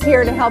Locks is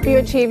here to help you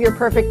achieve your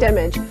perfect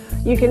image.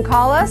 You can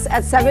call us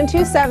at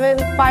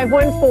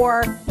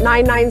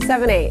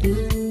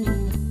 727-514-9978.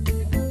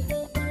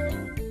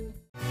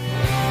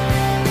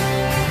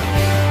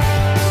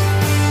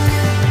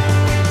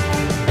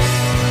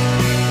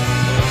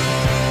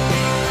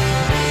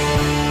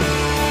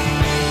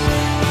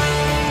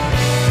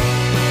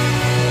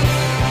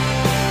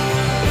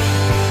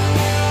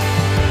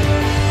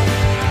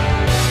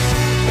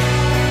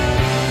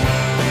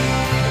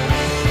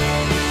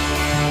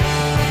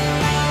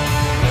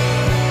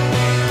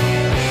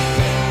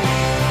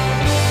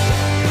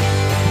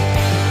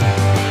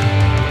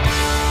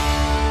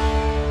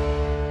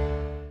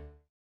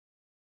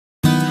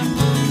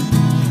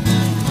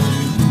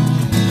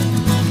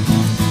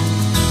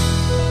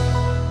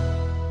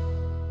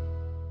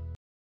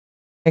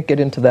 Can't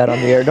get into that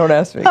on the air. Don't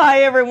ask me.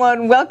 Hi,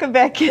 everyone. Welcome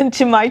back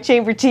into My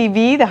Chamber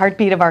TV, the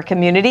heartbeat of our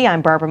community.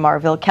 I'm Barbara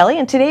Marville Kelly,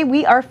 and today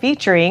we are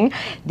featuring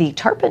the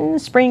Tarpon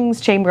Springs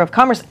Chamber of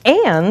Commerce.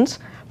 And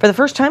for the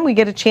first time, we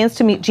get a chance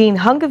to meet Jean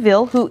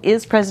Hungiville, who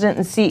is President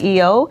and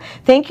CEO.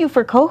 Thank you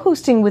for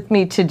co-hosting with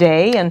me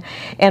today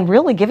and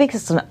really giving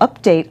us an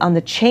update on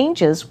the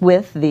changes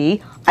with the,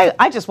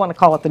 I just want to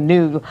call it the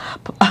new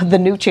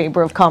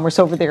Chamber of Commerce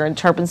over there in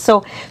Tarpon.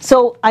 So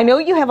I know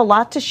you have a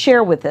lot to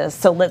share with us.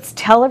 So let's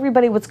tell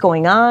everybody what's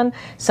going on,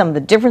 some of the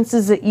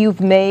differences that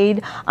you've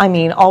made. I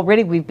mean,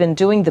 already we've been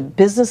doing the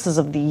businesses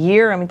of the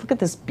year. I mean, look at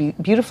this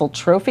beautiful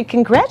trophy.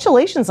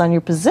 Congratulations on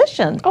your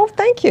position. Oh,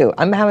 thank you.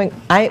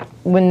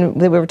 When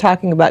we were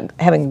talking about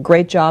having a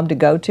great job to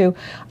go to,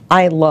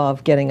 I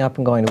love getting up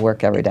and going to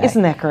work every day.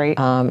 Isn't that great?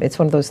 It's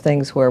one of those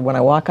things where when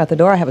I walk out the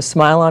door, I have a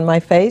smile on my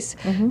face.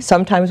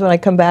 Sometimes when I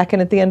come back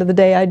and at the end of the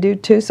day, I do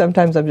too.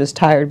 Sometimes I'm just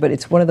tired, but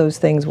it's one of those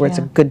things where it's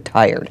a good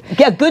tired.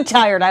 Yeah, good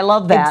tired. I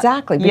love that.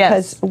 Exactly,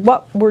 because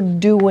what we're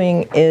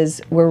doing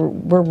is we're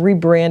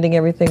rebranding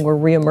everything. We're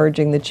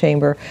reemerging the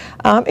chamber.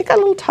 It got a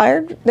little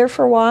tired there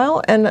for a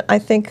while, and I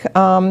think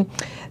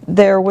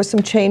there was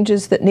some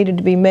changes that needed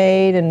to be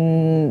made,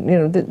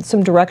 and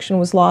some direction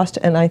was lost.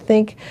 And I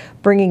think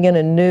bringing in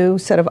a new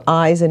set of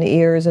eyes and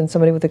ears and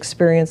somebody with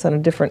experience on a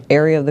different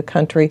area of the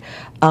country,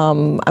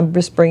 I'm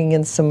just bringing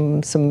in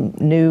some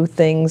new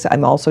things.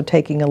 I'm also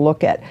taking a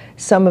look at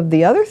some of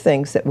the other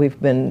things that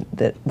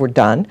were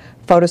done.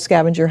 Photo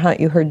scavenger hunt,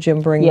 you heard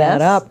Jim bring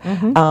that up,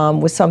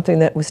 was something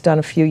that was done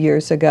a few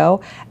years ago.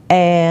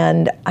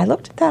 And I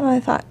looked at that and I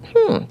thought,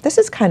 this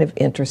is kind of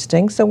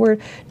interesting. So we're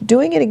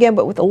doing it again,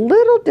 but with a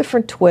little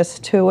different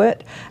twist to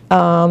it.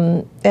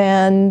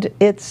 And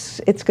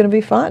it's going to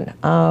be fun.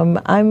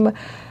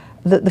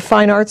 The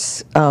Fine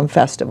Arts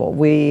Festival,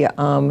 we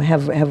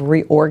have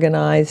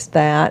reorganized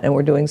that, and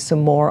we're doing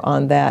some more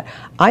on that.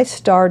 I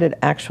started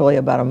actually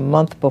about a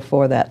month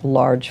before that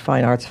large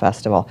Fine Arts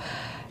Festival.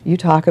 You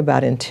talk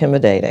about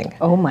intimidating.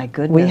 Oh my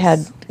goodness. We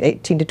had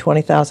 18 to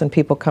 20,000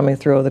 people coming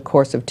through over the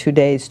course of 2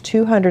 days,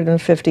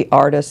 250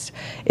 artists.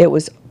 It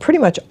was pretty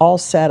much all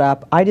set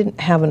up. I didn't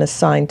have an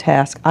assigned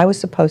task. I was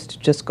supposed to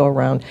just go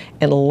around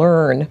and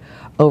learn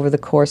over the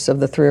course of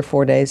the 3 or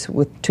 4 days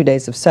with 2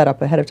 days of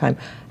setup ahead of time.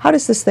 How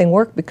does this thing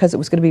work? Because it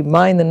was going to be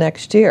mine the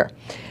next year.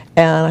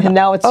 And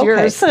now it's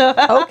yours.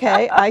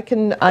 Okay, I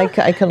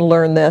can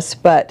learn this,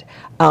 but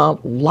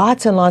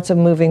lots and lots of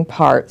moving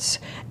parts.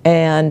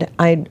 And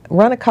I'd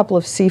run a couple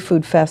of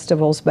seafood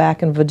festivals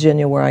back in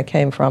Virginia, where I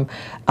came from,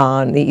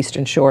 on the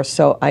Eastern Shore.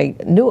 So I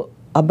knew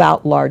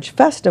about large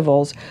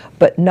festivals,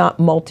 but not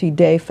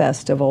multi-day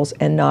festivals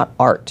and not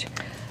art.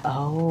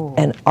 Oh.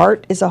 And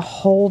art is a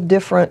whole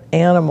different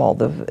animal.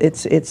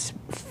 It's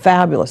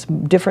fabulous.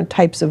 Different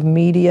types of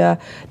media,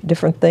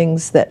 different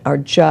things that are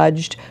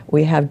judged.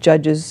 We have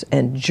judges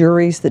and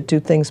juries that do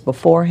things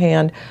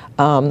beforehand.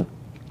 We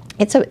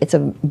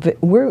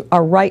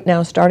are right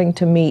now starting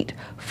to meet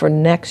for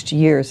next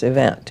year's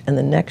event, and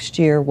the next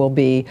year will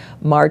be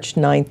March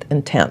 9th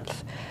and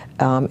 10th.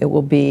 It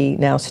will be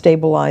now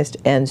stabilized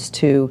as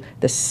to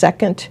the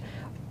second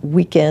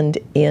weekend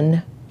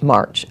in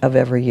March of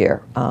every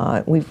year.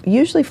 We've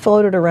usually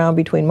floated around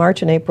between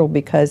March and April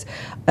because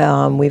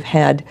we've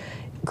had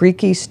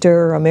Greek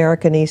Easter,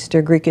 American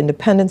Easter, Greek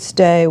Independence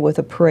Day with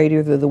a parade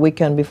either the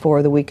weekend before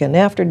or the weekend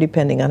after,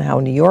 depending on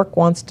how New York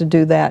wants to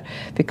do that,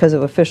 because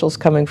of officials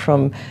coming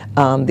from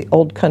the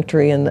old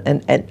country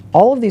and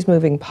all of these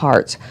moving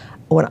parts.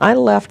 When I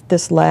left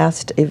this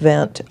last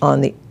event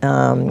on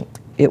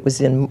it was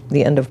in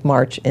the end of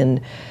March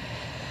in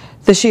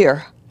this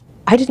year,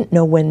 I didn't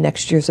know when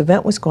next year's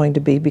event was going to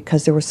be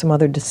because there were some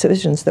other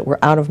decisions that were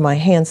out of my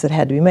hands that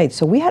had to be made.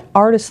 So we had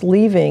artists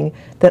leaving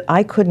that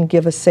I couldn't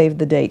give a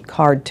save-the-date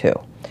card to.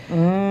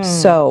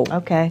 So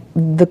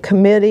the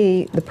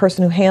committee, the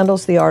person who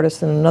handles the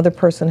artist and another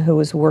person who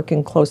was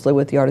working closely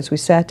with the artist, we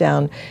sat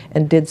down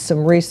and did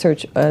some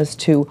research as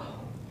to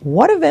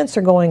what events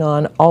are going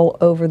on all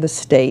over the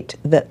state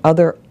that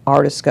other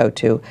artists go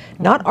to.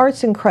 Not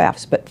arts and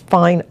crafts, but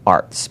fine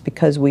arts,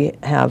 because we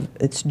have,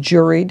 it's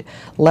juried.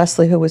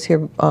 Leslie, who was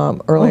here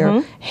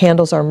earlier,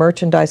 handles our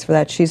merchandise for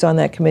that. She's on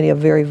that committee, a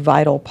very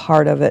vital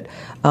part of it.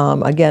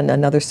 Again,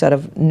 another set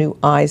of new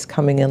eyes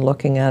coming in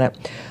looking at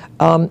it.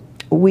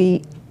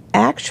 We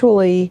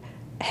actually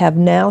have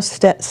now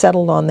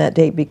settled on that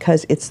date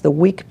because it's the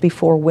week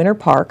before Winter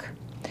Park.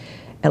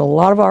 And a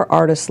lot of our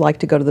artists like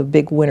to go to the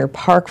big Winter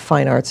Park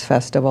Fine Arts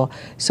Festival,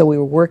 so we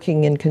were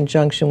working in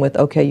conjunction with,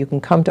 okay, you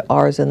can come to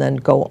ours and then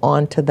go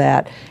on to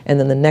that, and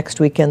then the next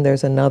weekend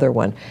there's another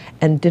one,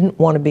 and didn't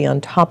want to be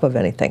on top of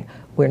anything.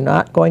 We're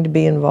not going to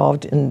be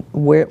involved in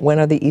when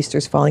are the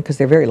Easters falling, because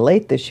they're very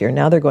late this year.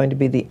 Now they're going to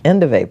be the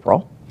end of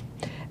April,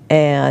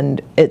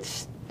 and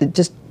it's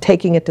just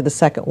taking it to the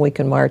second week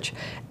in March.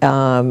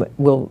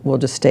 We'll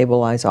just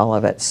stabilize all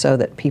of it so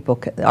that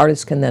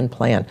artists can then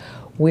plan.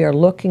 We are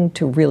looking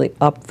to really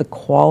up the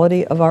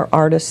quality of our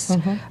artists.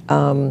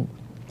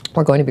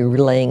 We're going to be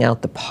relaying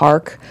out the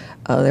park.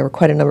 There were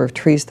quite a number of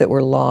trees that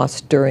were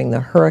lost during the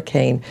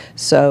hurricane.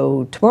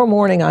 So tomorrow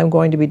morning I'm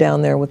going to be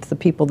down there with the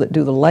people that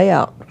do the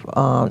layout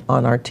on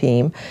our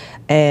team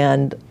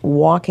and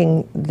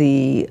walking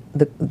the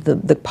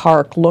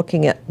park,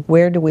 looking at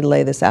where do we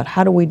lay this out?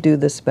 How do we do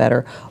this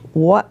better?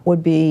 What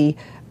would be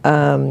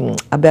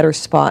a better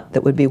spot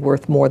that would be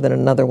worth more than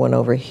another one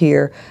over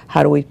here?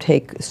 How do we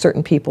take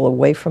certain people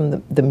away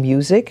from the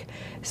music,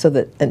 so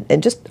that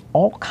and just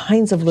all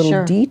kinds of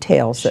little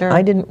details that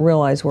I didn't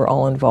realize were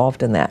all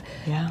involved in that.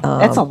 Yeah,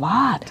 that's a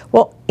lot.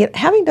 Well,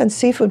 having done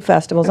seafood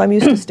festivals, I'm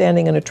used to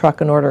standing in a truck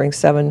and ordering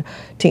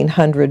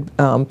 1,700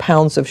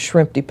 pounds of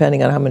shrimp,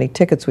 depending on how many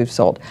tickets we've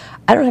sold.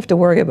 I don't have to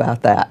worry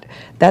about that.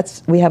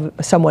 We have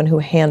someone who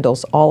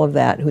handles all of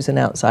that, who's an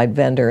outside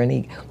vendor, and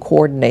he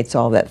coordinates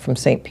all that from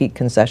St. Pete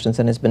Concessions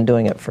and has been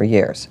doing it for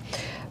years.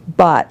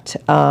 But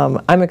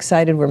I'm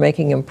excited. We're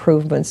making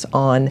improvements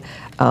on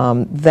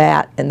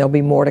that, and there'll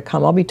be more to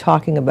come. I'll be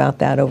talking about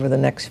that over the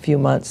next few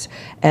months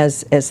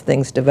as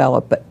things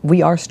develop. But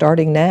we are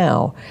starting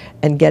now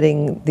and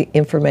getting the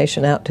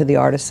information out to the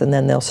artists, and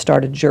then they'll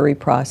start a jury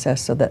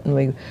process so that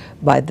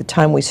by the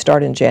time we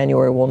start in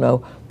January, we'll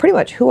know pretty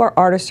much who our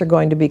artists are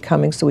going to be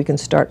coming, so we can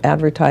start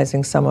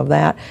advertising some of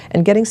that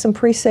and getting some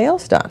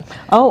pre-sales done.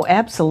 Oh,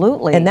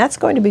 absolutely. And that's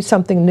going to be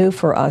something new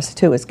for us,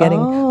 too, is getting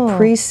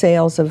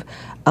pre-sales of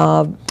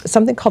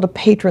something called a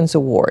Patrons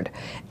Award.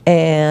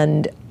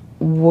 And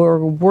we're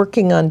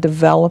working on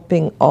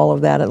developing all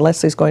of that, and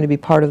Leslie's going to be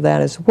part of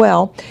that as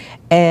well.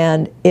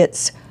 And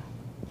it's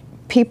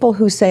people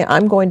who say,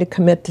 I'm going to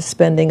commit to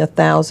spending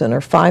 $1,000 or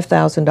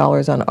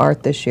 $5,000 on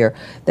art this year.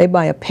 They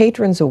buy a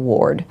Patrons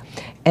Award,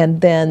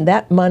 and then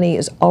that money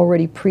is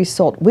already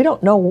pre-sold. We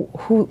don't know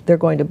who they're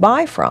going to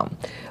buy from,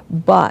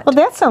 but well,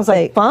 that sounds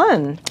like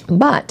fun.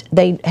 But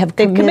they've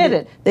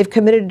committed. They've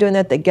committed to doing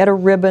that. They get a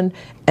ribbon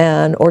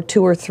or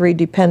 2 or 3,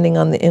 depending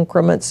on the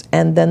increments,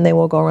 and then they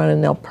will go around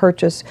and they'll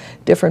purchase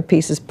different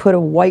pieces, put a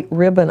white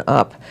ribbon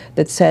up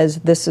that says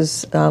this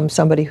is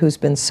somebody who's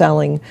been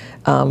selling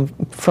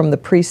from the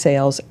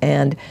pre-sales,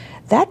 and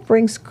that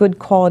brings good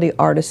quality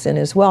artists in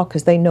as well,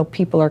 because they know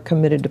people are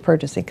committed to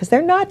purchasing, because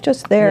they're not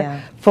just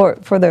there for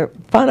the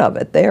fun of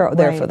it. They're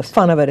there for the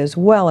fun of it, as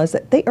well as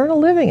that they earn a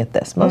living at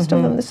this. Most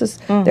of them, this is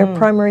their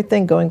primary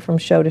thing, going from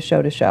show to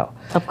show to show.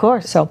 Of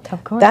course. So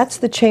that's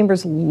the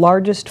Chamber's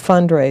largest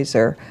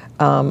fundraiser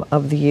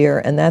of the year,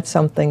 and that's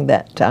something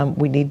that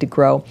we need to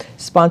grow.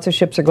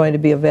 Sponsorships are going to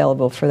be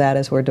available for that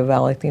as we're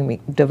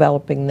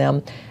developing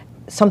them.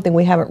 Something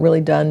we haven't really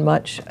done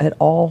much at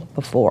all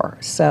before.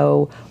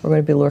 So we're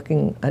going to be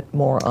looking at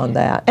more on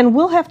that. And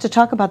we'll have to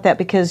talk about that,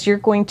 because you're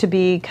going to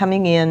be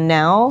coming in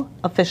now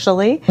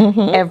officially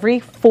every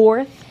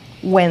 4th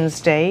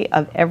Wednesday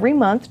of every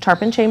month,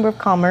 Tarpon Chamber of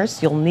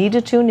Commerce. You'll need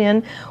to tune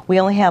in. We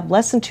only have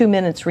less than 2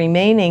 minutes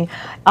remaining,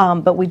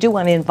 but we do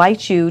want to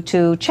invite you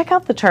to check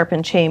out the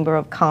Tarpon Chamber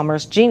of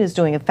Commerce. Jean is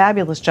doing a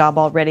fabulous job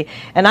already,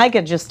 and I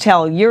can just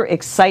tell your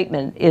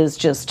excitement is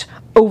just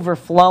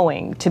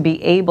overflowing to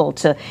be able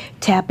to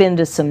tap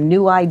into some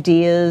new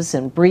ideas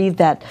and breathe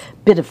that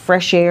bit of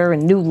fresh air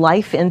and new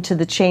life into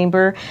the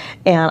chamber.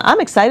 And I'm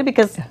excited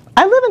because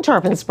I live in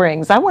Tarpon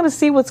Springs. I want to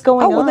see what's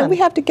going on. Oh, well, then we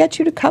have to get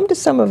you to come to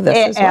some of this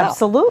as well.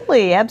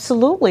 Absolutely,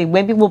 absolutely.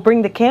 Maybe we'll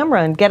bring the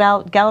camera and get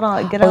out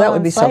on site. That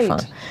would be so fun.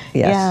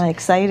 Yes. Yeah,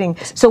 exciting.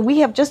 So we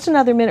have just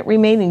another minute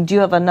remaining. Do you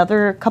have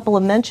another couple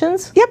of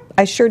mentions? Yep,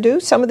 I sure do.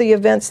 Some of the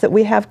events that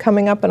we have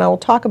coming up, and I will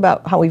talk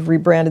about how we've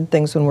rebranded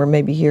things when we're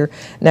maybe here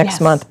next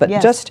month. But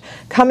just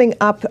coming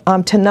up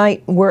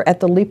tonight, we're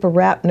at the Lipa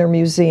Ratner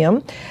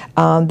Museum.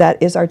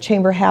 That is our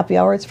chamber happy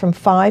hour. It's from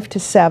 5 to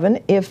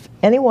 7. If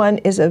anyone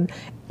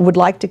would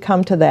like to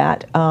come to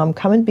that,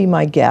 come and be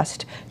my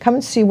guest. Come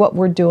and see what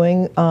we're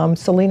doing.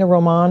 Selena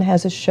Roman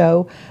has a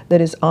show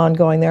that is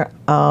ongoing there.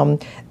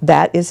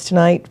 That is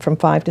tonight from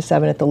 5 to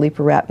 7 at the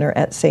Lipa Ratner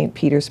at St.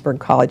 Petersburg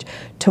College.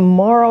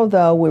 Tomorrow,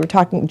 though,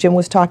 Jim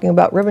was talking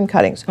about ribbon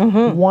cuttings.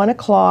 1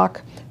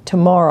 o'clock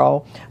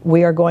tomorrow,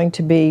 we are going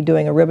to be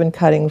doing a ribbon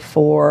cutting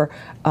for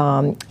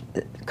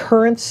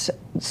Currents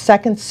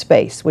second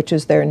space, which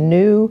is their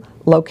new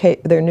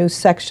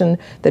section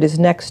that is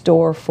next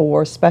door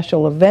for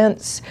special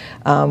events.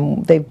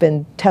 They've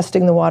been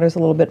testing the waters a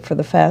little bit for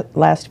the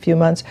last few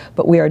months,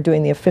 but we are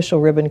doing the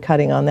official ribbon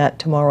cutting on that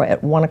tomorrow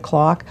at 1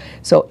 o'clock.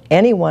 So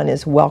anyone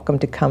is welcome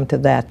to come to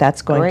that.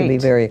 That's going to be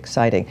very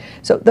exciting.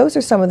 So those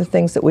are some of the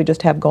things that we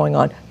just have going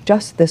on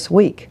just this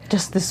week.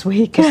 Just this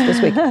week. Just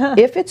this week.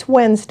 If it's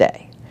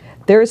Wednesday,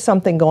 there is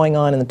something going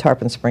on in the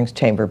Tarpon Springs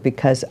Chamber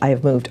because I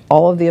have moved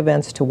all of the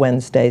events to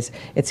Wednesdays.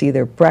 It's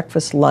either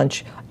breakfast,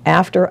 lunch,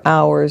 after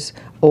hours,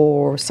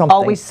 or something.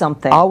 Always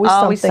something. Always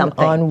something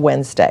on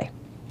Wednesday.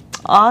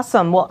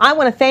 Awesome. Well, I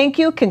want to thank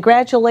you.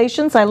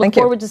 Congratulations. I look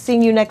forward to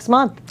seeing you next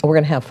month. We're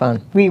going to have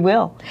fun. We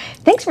will.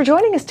 Thanks for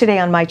joining us today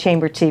on My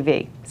Chamber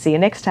TV. See you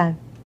next time.